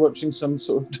opinion that you're watching some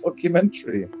sort of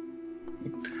documentary?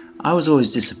 I was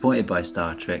always disappointed by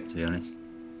Star Trek, to be honest.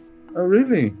 Oh,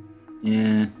 really?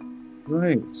 Yeah.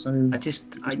 Right. So I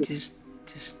just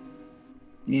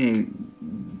you know,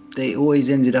 they always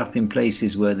ended up in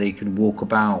places where they could walk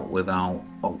about without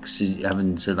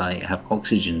having to like have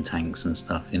oxygen tanks and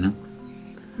stuff, you know.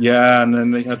 Yeah, and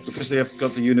then because they have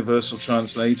got the universal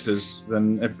translators,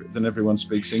 then everyone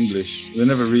speaks English. They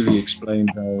never really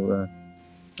explained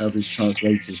how these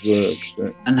translators work.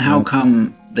 But, and how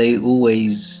come they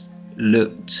always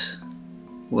looked,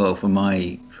 well, from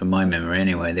my memory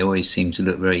anyway, they always seemed to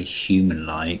look very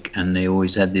human-like, and they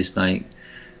always had this like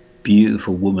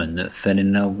beautiful woman that fell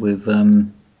in love with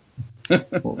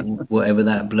whatever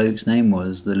that bloke's name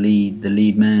was, the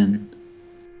lead man.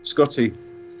 Scotty.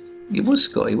 It was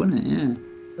Scotty, wasn't it? Yeah.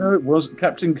 No, it was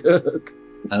Captain Kirk.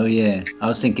 Oh yeah, I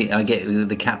was thinking. I get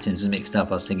the captains mixed up.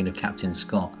 I was thinking of Captain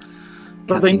Scott.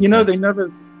 But they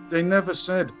never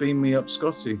said "Beam me up,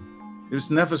 Scotty." It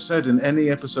was never said in any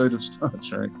episode of Star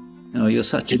Trek. Oh, you're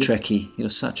such a Trekkie. You're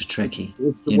such a Trekkie.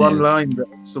 It's the one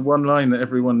line that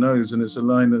everyone knows, and it's a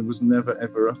line that was never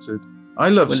ever uttered. I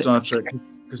love Star Trek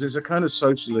because it's a kind of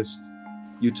socialist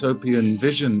utopian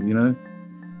vision. You know,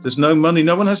 there's no money.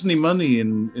 No one has any money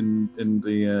in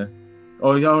the.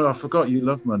 Oh yeah, I forgot you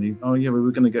love money. Oh yeah, we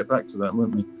were going to get back to that,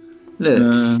 weren't we?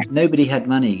 Look, nobody had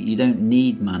money. You don't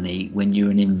need money when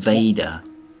you're an invader.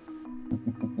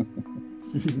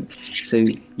 So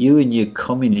you and your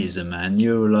communism, man,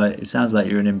 you're like, it sounds like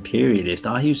you're an imperialist.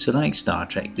 I used to like Star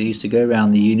Trek. They used to go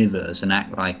around the universe and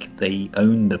act like they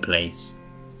owned the place.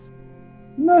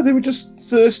 No, they were just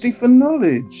thirsty for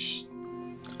knowledge.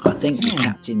 I think the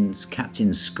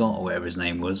Captain Scott, or whatever his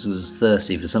name was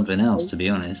thirsty for something else, to be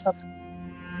honest.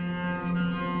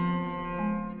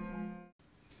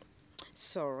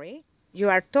 Sorry, you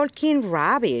are talking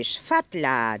rubbish, fat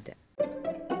lad.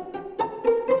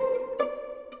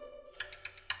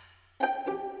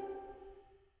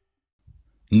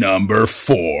 Number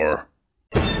 4.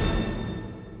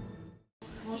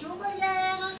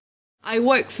 I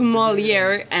work for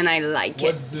Molière and I like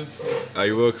it.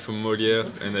 I work for Molière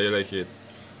and I like it.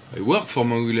 I work for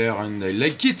Molière and I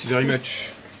like it very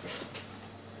much.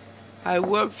 I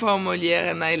work for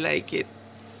Molière and I like it.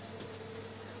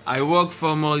 I work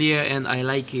for Molière and I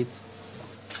like it.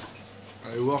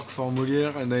 I work for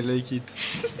Molière and I like it.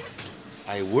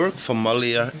 I work for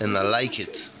Molière and I like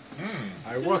it.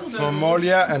 I work for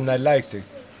Molière and I liked it.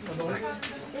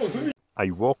 I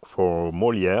work for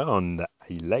Molière and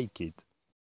I like it.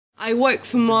 I work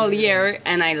for Molière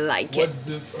and I like it.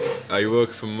 I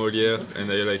work for Molière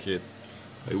and I like it.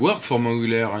 I work for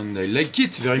Molière and I like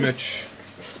it very much.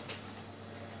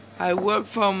 I work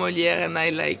for Molière and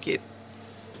I like it.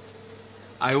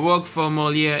 I work for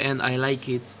Molière and I like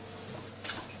it.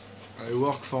 I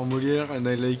work for Molière and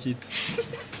I like it.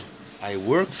 I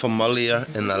work for Molière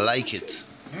and I like it.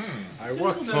 I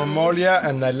work for Molière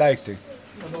and I liked it.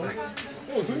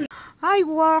 I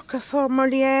work for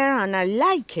Molière and I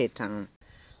like it.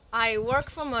 I work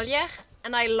for Molière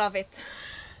and I love it.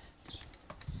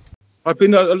 A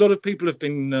lot of people have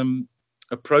been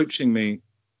approaching me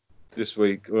this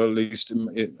week, or at least,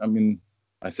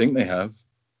 I think they have.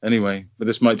 Anyway, but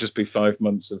this might just be 5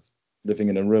 months of living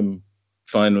in a room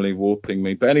finally warping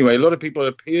me. But anyway, a lot of people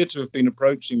appear to have been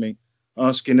approaching me,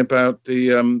 asking about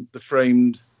the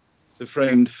framed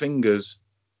fingers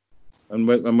and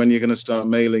when you're going to start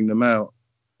mailing them out.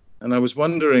 And I was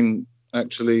wondering,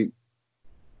 actually,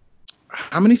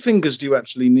 how many fingers do you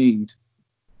actually need,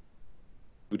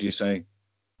 would you say?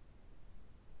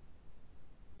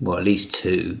 Well, at least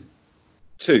 2.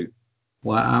 2?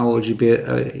 Well, how would you be?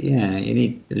 You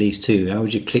need at least 2. How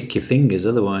would you click your fingers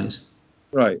otherwise?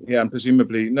 Right, yeah, and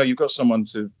presumably, no, you've got someone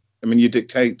to, you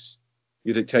dictate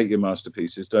your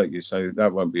masterpieces, don't you? So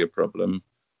that won't be a problem.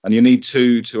 And you need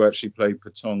 2 to actually play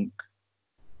pétanque.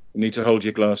 You need to hold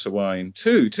your glass of wine.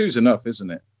 2's enough, isn't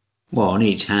it? Well, on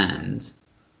each hand.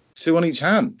 2 on each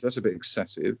hand. That's a bit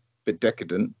excessive, a bit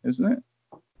decadent, isn't it?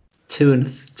 2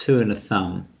 and a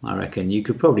thumb, I reckon. You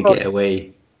could probably get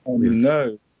away. With...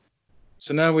 No.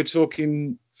 So now we're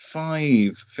talking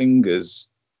 5 fingers.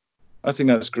 I think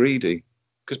that's greedy.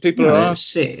 Because people are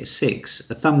asking. 6.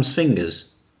 A thumb's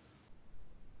fingers.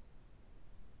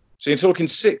 So you're talking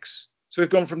 6. So we've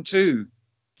gone from 2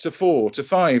 to 4 to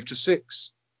 5 to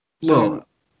 6. So, well,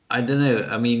 I don't know.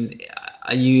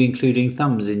 Are you including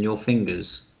thumbs in your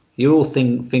fingers? You're all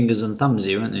fingers and thumbs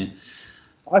here, aren't you?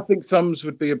 I think thumbs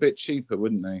would be a bit cheaper,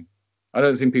 wouldn't they? I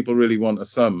don't think people really want a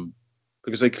thumb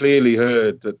because they clearly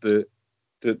heard that the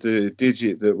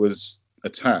digit that was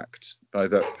attacked by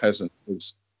that peasant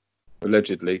was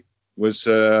allegedly was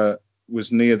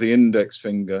near the index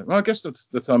finger. Well, I guess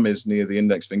the thumb is near the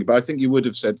index finger, but I think you would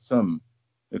have said thumb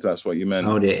if that's what you meant.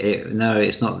 Oh, no,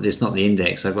 it's not. It's not the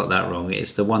index. I got that wrong.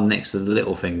 It's the one next to the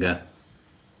little finger.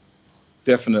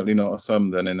 definitely not a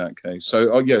thumb then in that case.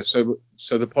 So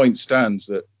so the point stands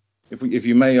that if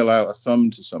you mail out a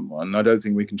thumb to someone, I don't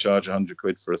think we can charge 100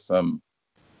 quid for a thumb,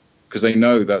 because they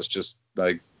know that's just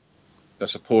like,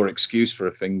 that's a poor excuse for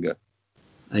a finger.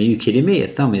 Are you kidding me? A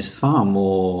thumb is far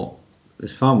more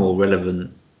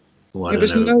relevant. Well, It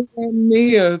was nowhere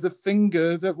near the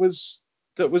finger that was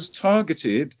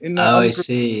targeted in that. I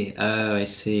see. I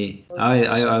see.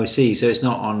 So it's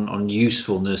not on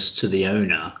usefulness to the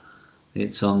owner.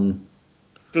 It's on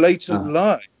blatant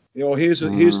lie. Here's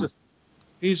the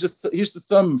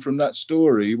thumb from that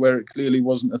story where it clearly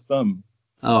wasn't a thumb.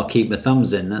 Oh, I'll keep my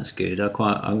thumbs in. That's good.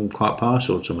 I'm quite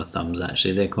partial to my thumbs,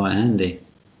 actually. They're quite handy.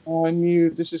 Oh, I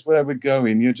knew this is where we're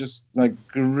going. You're just like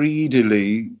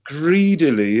greedily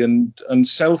and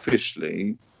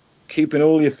selfishly keeping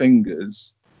all your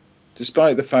fingers,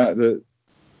 despite the fact that,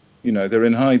 they're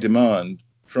in high demand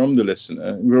from the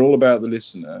listener. We're all about the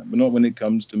listener, but not when it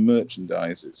comes to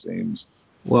merchandise, it seems.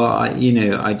 Well, I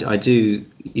do,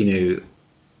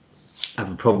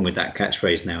 have a problem with that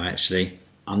catchphrase now, actually.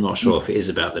 I'm not sure if it is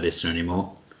about the listener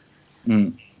anymore.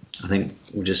 I think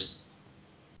we'll just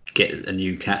get a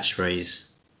new catchphrase.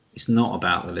 It's not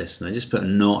about the listener. Just put a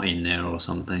not in there or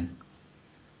something.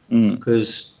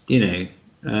 Because, I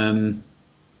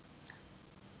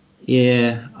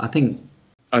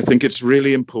think it's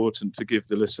really important to give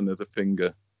the listener the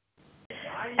finger.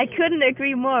 I couldn't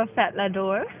agree more, Fat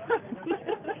Lador.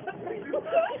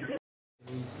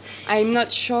 I'm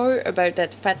not sure about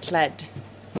that, fat lad.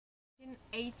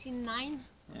 89?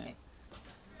 Yeah.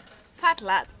 Fat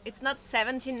lad, it's not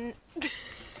 17...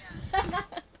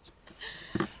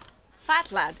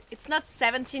 Fat lad, it's not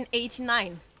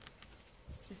 1789.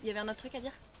 Il y avait un autre truc à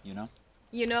dire? You know?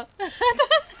 You know.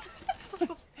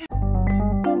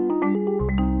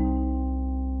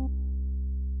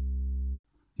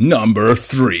 Number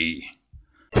 3.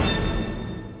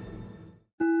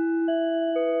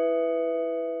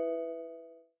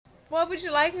 What would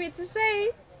you like me to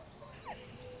say?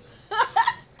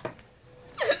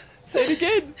 Say it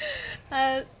again.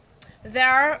 There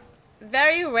are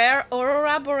very rare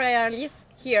aurora borealis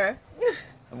here.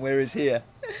 And where is here?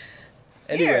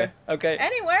 Anywhere. Here. Okay.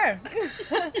 Anywhere.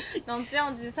 Donc, tu sais,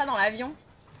 on dit ça dans l'avion.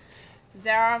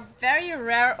 There are very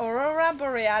rare aurora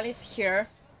borealis here.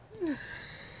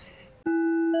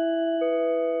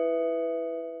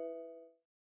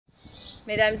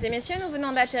 Mesdames et messieurs, nous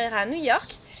venons d'atterrir à New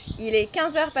York. Il est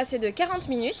 15h passé de 40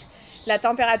 minutes. La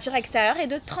température extérieure est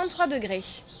de 33 degrés.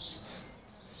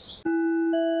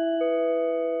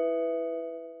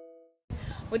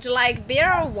 Would you like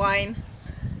beer or wine?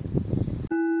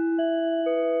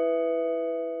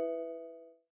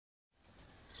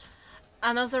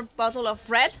 Another bottle of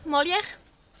red, Molière?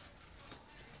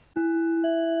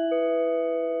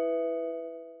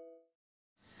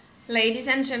 Ladies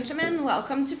and gentlemen,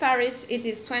 welcome to Paris. It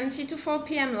is 20 to 4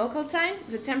 p.m. local time.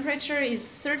 The temperature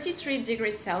is 33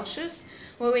 degrees Celsius.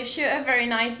 We wish you a very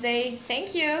nice day.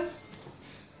 Thank you.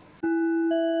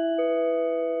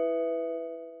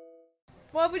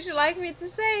 What would you like me to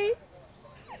say?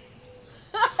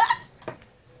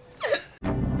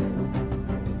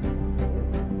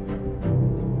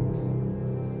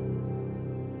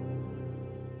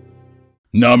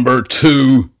 Number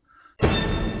 2.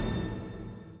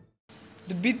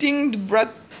 The beating the brat...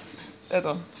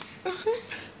 Attends.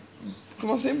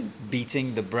 Comment c'est?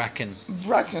 Beating the bracken.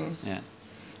 Bracken. Yeah.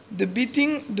 The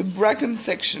beating the bracken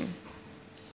section.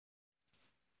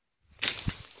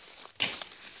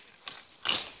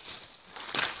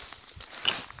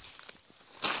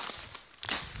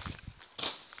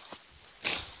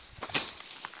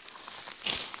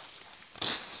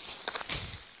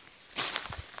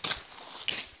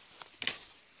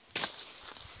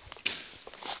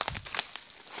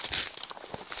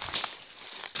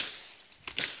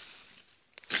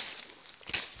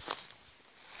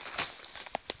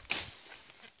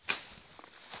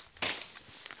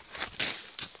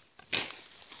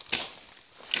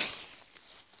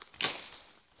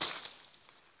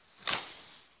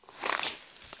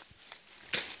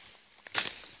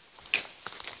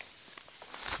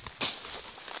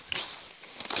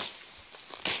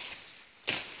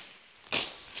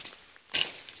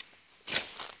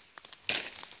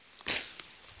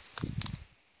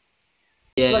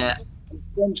 Like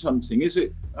French hunting, is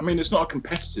it? I mean, it's not a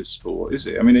competitive sport, is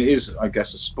it? I mean, it is, I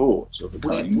guess, a sport of a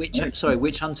kind. Which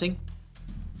hunting?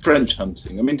 French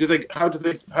hunting. I mean, how do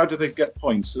they get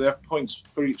points? Do they have points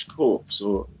for each corpse,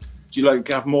 or do you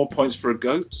have more points for a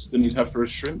goat than you'd have for a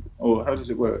shrimp, or how does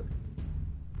it work?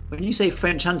 When you say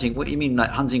French hunting, what do you mean,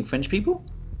 like hunting French people?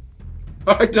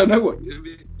 I don't know what you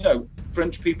mean.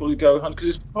 French people who go hunt? Because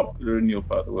it's popular in your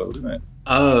part of the world, isn't it?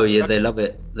 Oh yeah, they love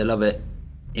it. They love it.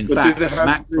 In fact,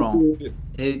 Macron.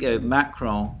 Here you go.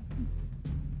 Macron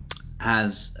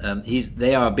has.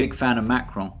 They are a big fan of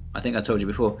Macron. I think I told you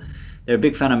before. They're a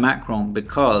big fan of Macron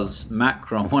because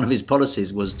Macron, one of his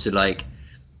policies was to like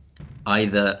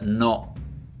either not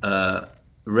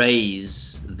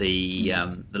raise the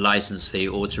license fee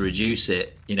or to reduce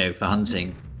it, for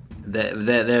hunting.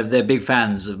 They're big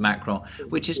fans of Macron,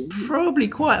 which is probably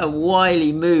quite a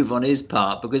wily move on his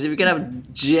part, because if you're gonna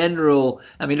have general,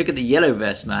 look at the yellow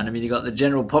vest man. You got the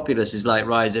general populace is like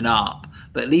rising up,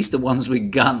 but at least the ones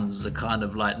with guns are kind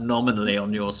of like nominally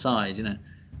on your side, And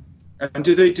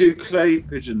do they do clay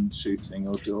pigeon shooting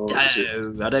or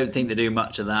I don't think they do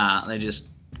much of that. They just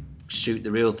shoot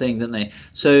the real thing, don't they?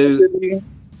 So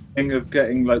thing of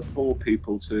getting like poor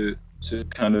people to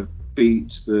kind of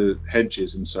beat the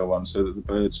hedges and so on, so that the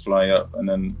birds fly up, and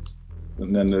then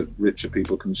the richer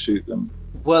people can shoot them.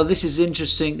 Well, this is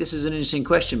interesting. This is an interesting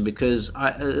question, because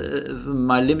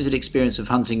my limited experience of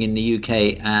hunting in the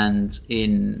UK and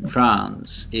in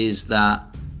France is that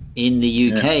in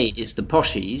the UK it's the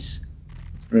poshies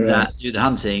that do the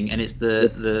hunting, and it's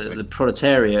the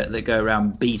proletariat that go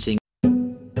around beating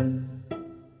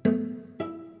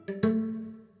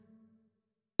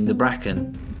the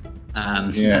bracken.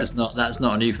 That's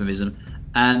not an euphemism.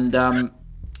 And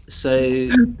so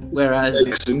whereas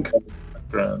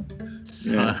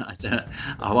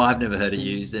I've never heard it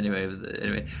used anyway.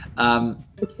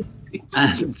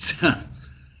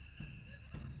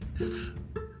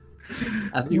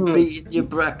 Have you beaten your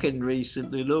bracken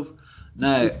recently, love?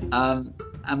 No.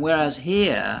 And whereas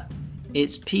here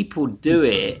it's people do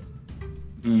it,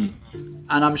 and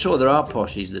I'm sure there are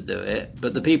poshies that do it,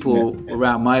 but the people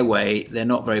around my way, they're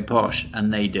not very posh,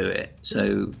 and they do it.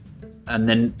 So, and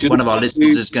then one of our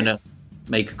listeners is going to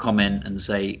make a comment and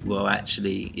say, well,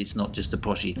 actually, it's not just a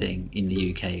poshy thing in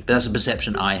the UK. But that's a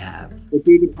perception I have. But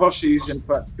do the poshies, in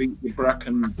fact, beat the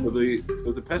bracken for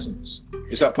the peasants?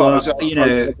 Is that part of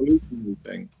the evolutionary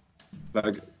thing?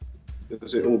 Like,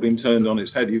 has it all been turned on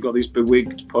its head? You've got these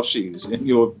bewigged poshies in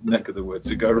your neck of the woods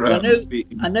who go around.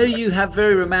 I know you have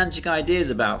very romantic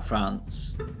ideas about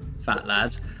France, fat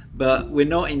lads, but we're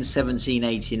not in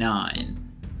 1789,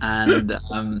 and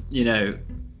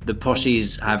the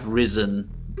poshies have risen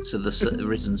to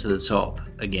the top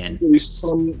again. These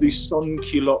son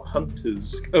culotte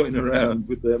hunters going around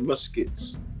with their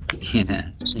muskets.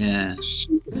 Yeah.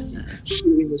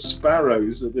 Shooting the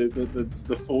sparrows,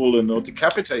 the fallen or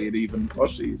decapitated even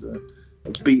poshies are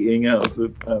beating out of the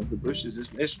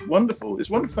bushes. It's wonderful. It's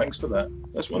wonderful. Thanks for that.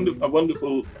 That's wonderful. A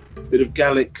wonderful bit of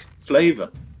Gallic flavour.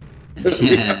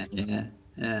 Yeah.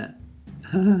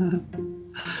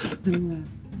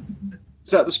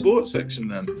 Is that the sports section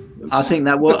then? I think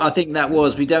that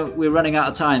was. We're running out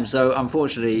of time, so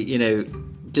unfortunately,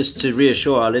 just to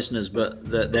reassure our listeners, but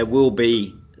that there will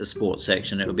be a sports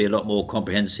section. It will be a lot more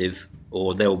comprehensive,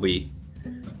 or there'll be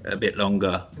a bit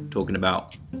longer talking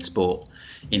about sport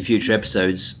in future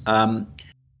episodes. 18th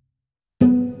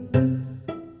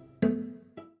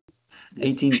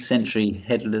century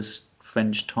headless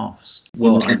French toffs.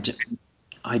 Well,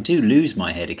 I do lose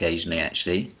my head occasionally,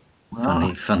 actually.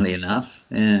 Funnily enough,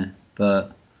 yeah.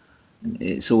 But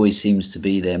it always seems to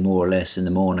be there more or less in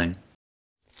the morning.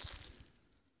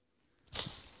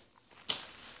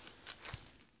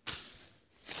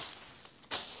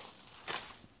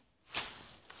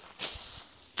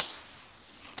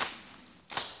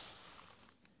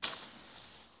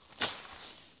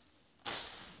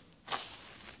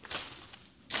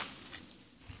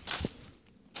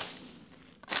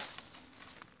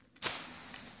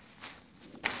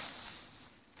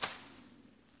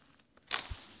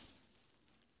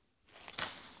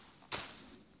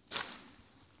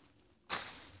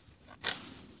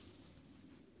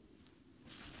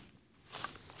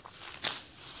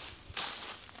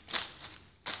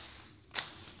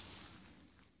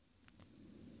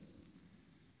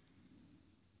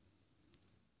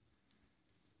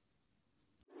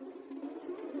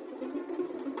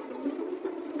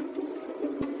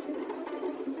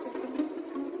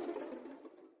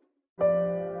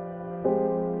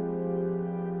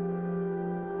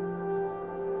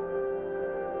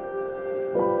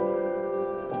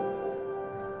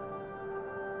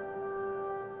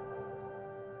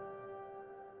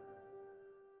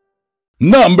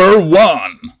 Number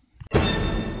 1.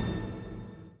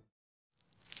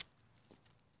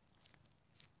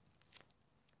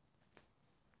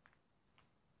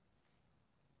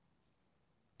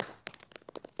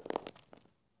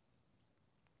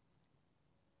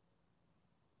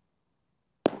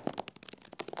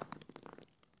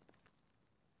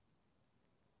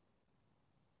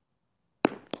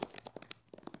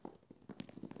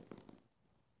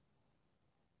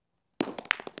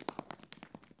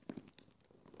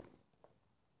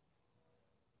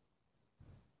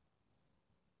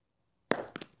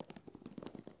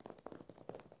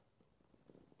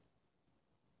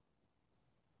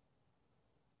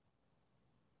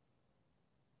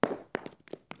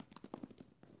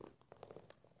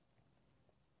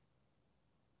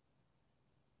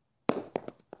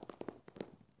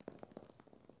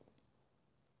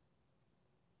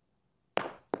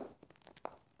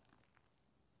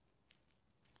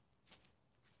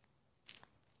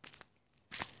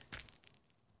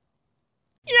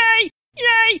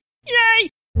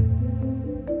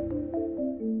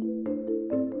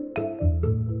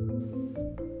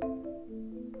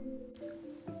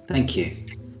 Thank you.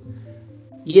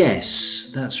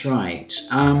 Yes, that's right.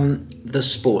 The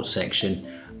sports section.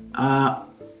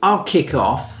 I'll kick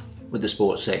off with the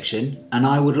sports section, and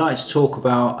I would like to talk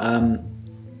about an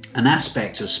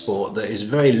aspect of sport that is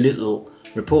very little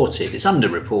reported. It's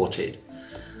underreported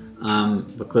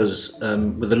because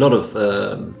with a lot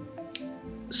of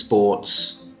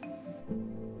sports,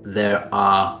 there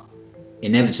are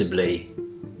inevitably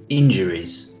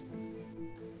injuries,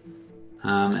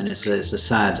 and it's a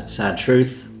sad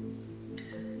truth.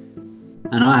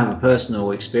 And I have a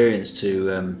personal experience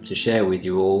to share with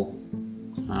you all,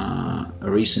 a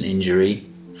recent injury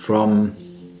from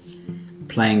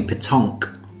playing pétanque.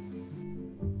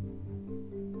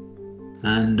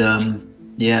 And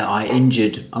yeah, I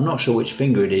injured, I'm not sure which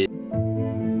finger it is.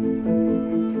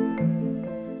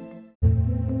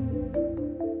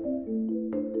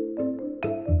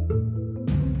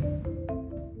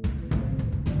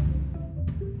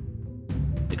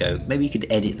 Maybe you could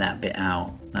edit that bit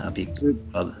out. That would be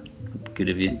rather good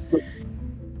of you.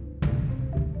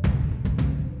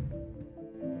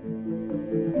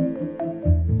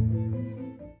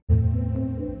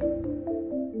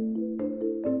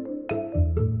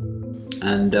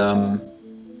 And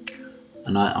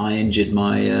I injured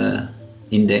my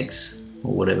index,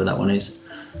 or whatever that one is.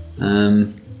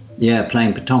 Yeah,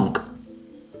 playing pétanque.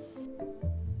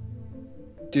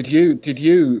 Did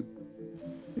you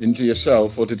injure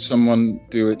yourself, or did someone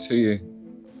do it to you?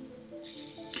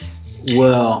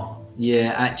 Well,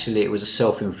 yeah, actually it was a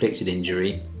self-inflicted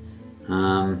injury.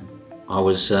 I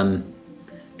was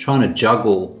trying to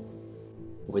juggle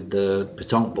with the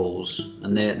pétanque balls,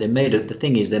 and they're made of, the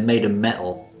thing is they're made of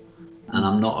metal, and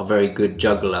I'm not a very good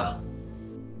juggler.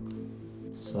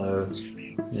 So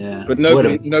yeah. But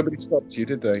nobody stopped you,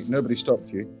 did they? Nobody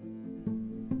stopped you?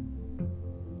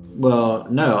 Well,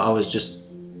 no, I was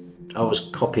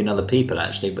copying other people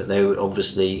actually, but they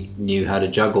obviously knew how to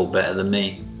juggle better than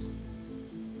me.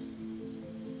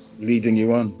 Leading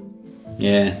you on.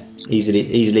 Yeah,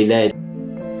 easily led.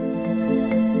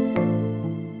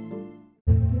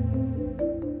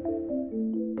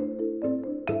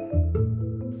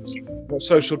 What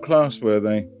social class were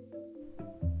they?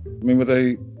 I mean,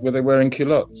 were they wearing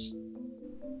culottes?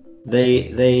 No,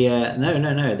 they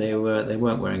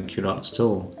weren't wearing culottes at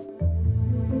all.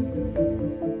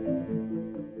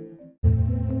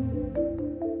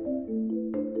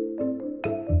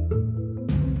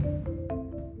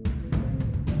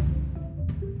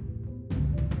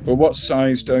 Well, what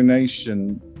size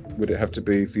donation would it have to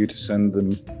be for you to send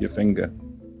them your finger?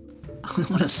 I don't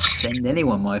want to send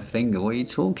anyone my finger. What are you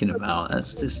talking about?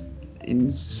 That's just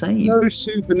insane. No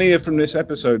souvenir from this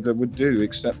episode that would do,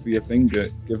 except for your finger,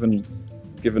 given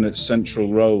its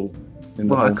central role in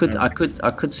the Well,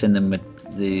 I could send them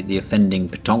the offending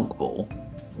pétanque ball,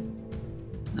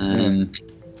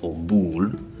 or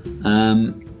boule,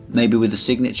 maybe with a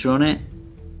signature on it.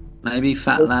 Maybe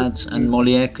Fat Lads and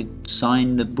Molière could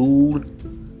sign the boule.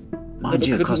 Mind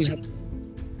you,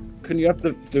 couldn't you have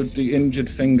the injured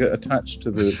finger attached to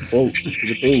the bowl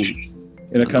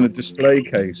in a kind of display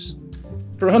case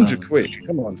for 100 quid?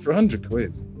 Come on, for 100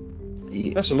 quid.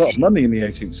 That's a lot of money in the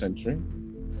 18th century.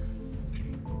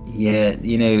 Yeah,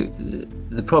 you know,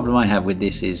 the problem I have with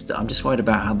this is that I'm just worried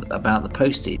about the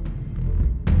postage.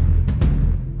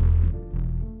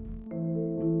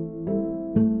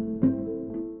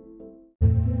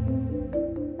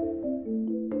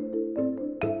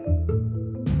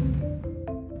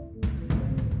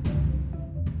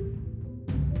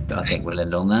 I think we'll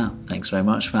end on that. Thanks very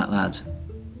much, Fat Lad.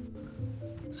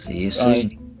 See you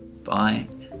soon. Bye.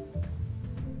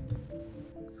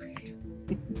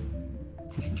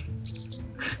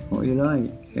 What do you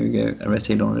like? Here we go.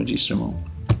 Arrêtez l'enregistrement.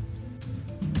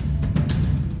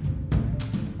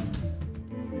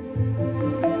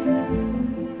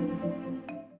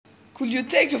 Could you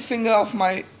take your finger off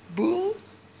my bull?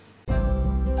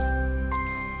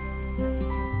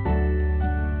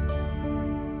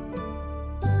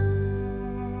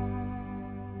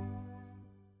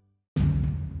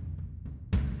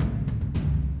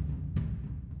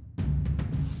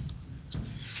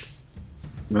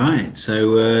 Right,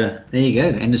 so there you go,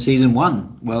 end of season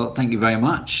 1. Well, thank you very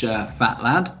much, Fat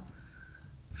Lad,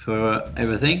 for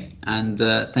everything, and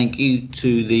thank you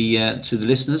to the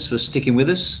listeners for sticking with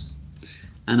us.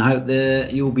 And I hope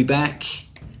that you'll be back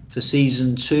for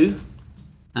season 2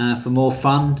 for more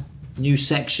fun, new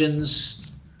sections,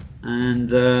 and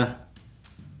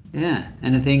yeah,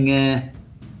 anything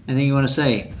you want to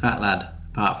say, Fat Lad,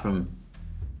 apart from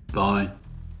bye?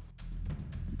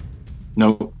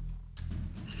 No.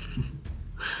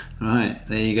 Right,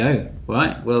 there you go.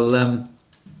 Right, well,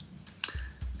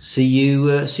 see you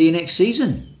next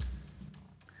season.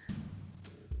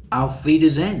 Auf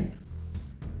Wiedersehen.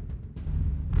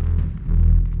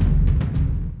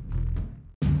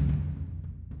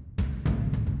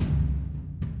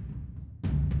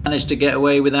 Managed to get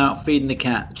away without feeding the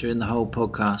cat during the whole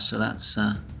podcast, so that's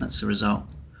the result.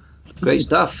 Great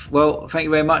stuff. Well, thank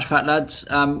you very much, fat lads.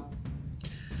 Au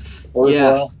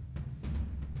revoir.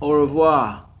 Au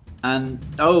revoir. And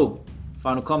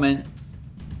final comment.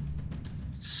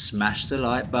 Smash the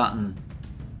like button.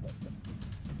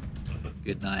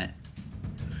 Good night.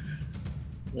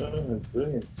 Oh,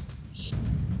 brilliant.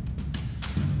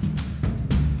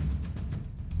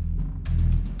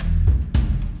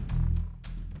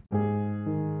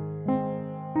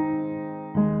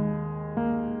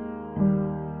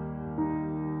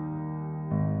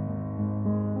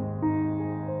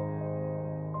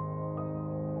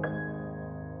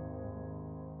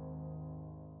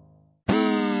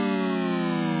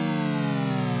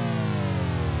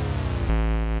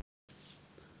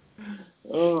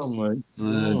 Oh my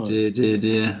God.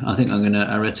 Dear. I think I'm going to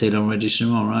arrêter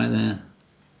l'enregistrement right there.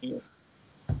 Yeah.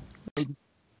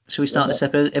 Shall we start this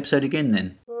episode again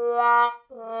then?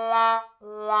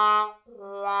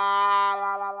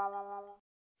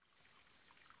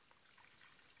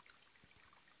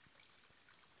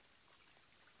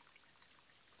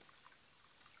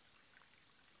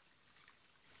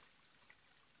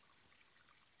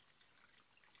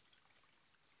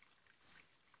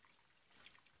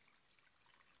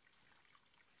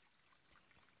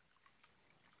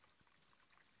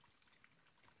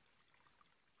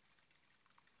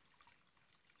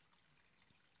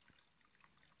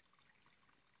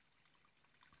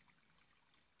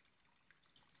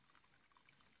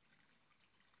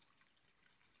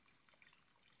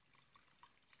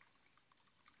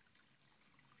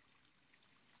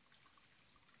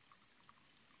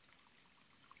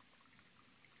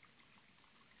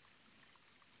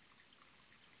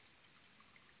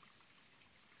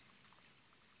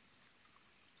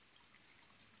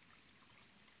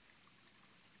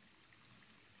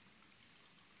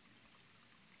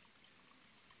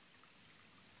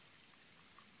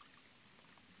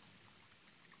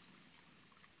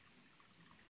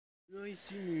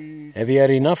 Have you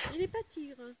had enough?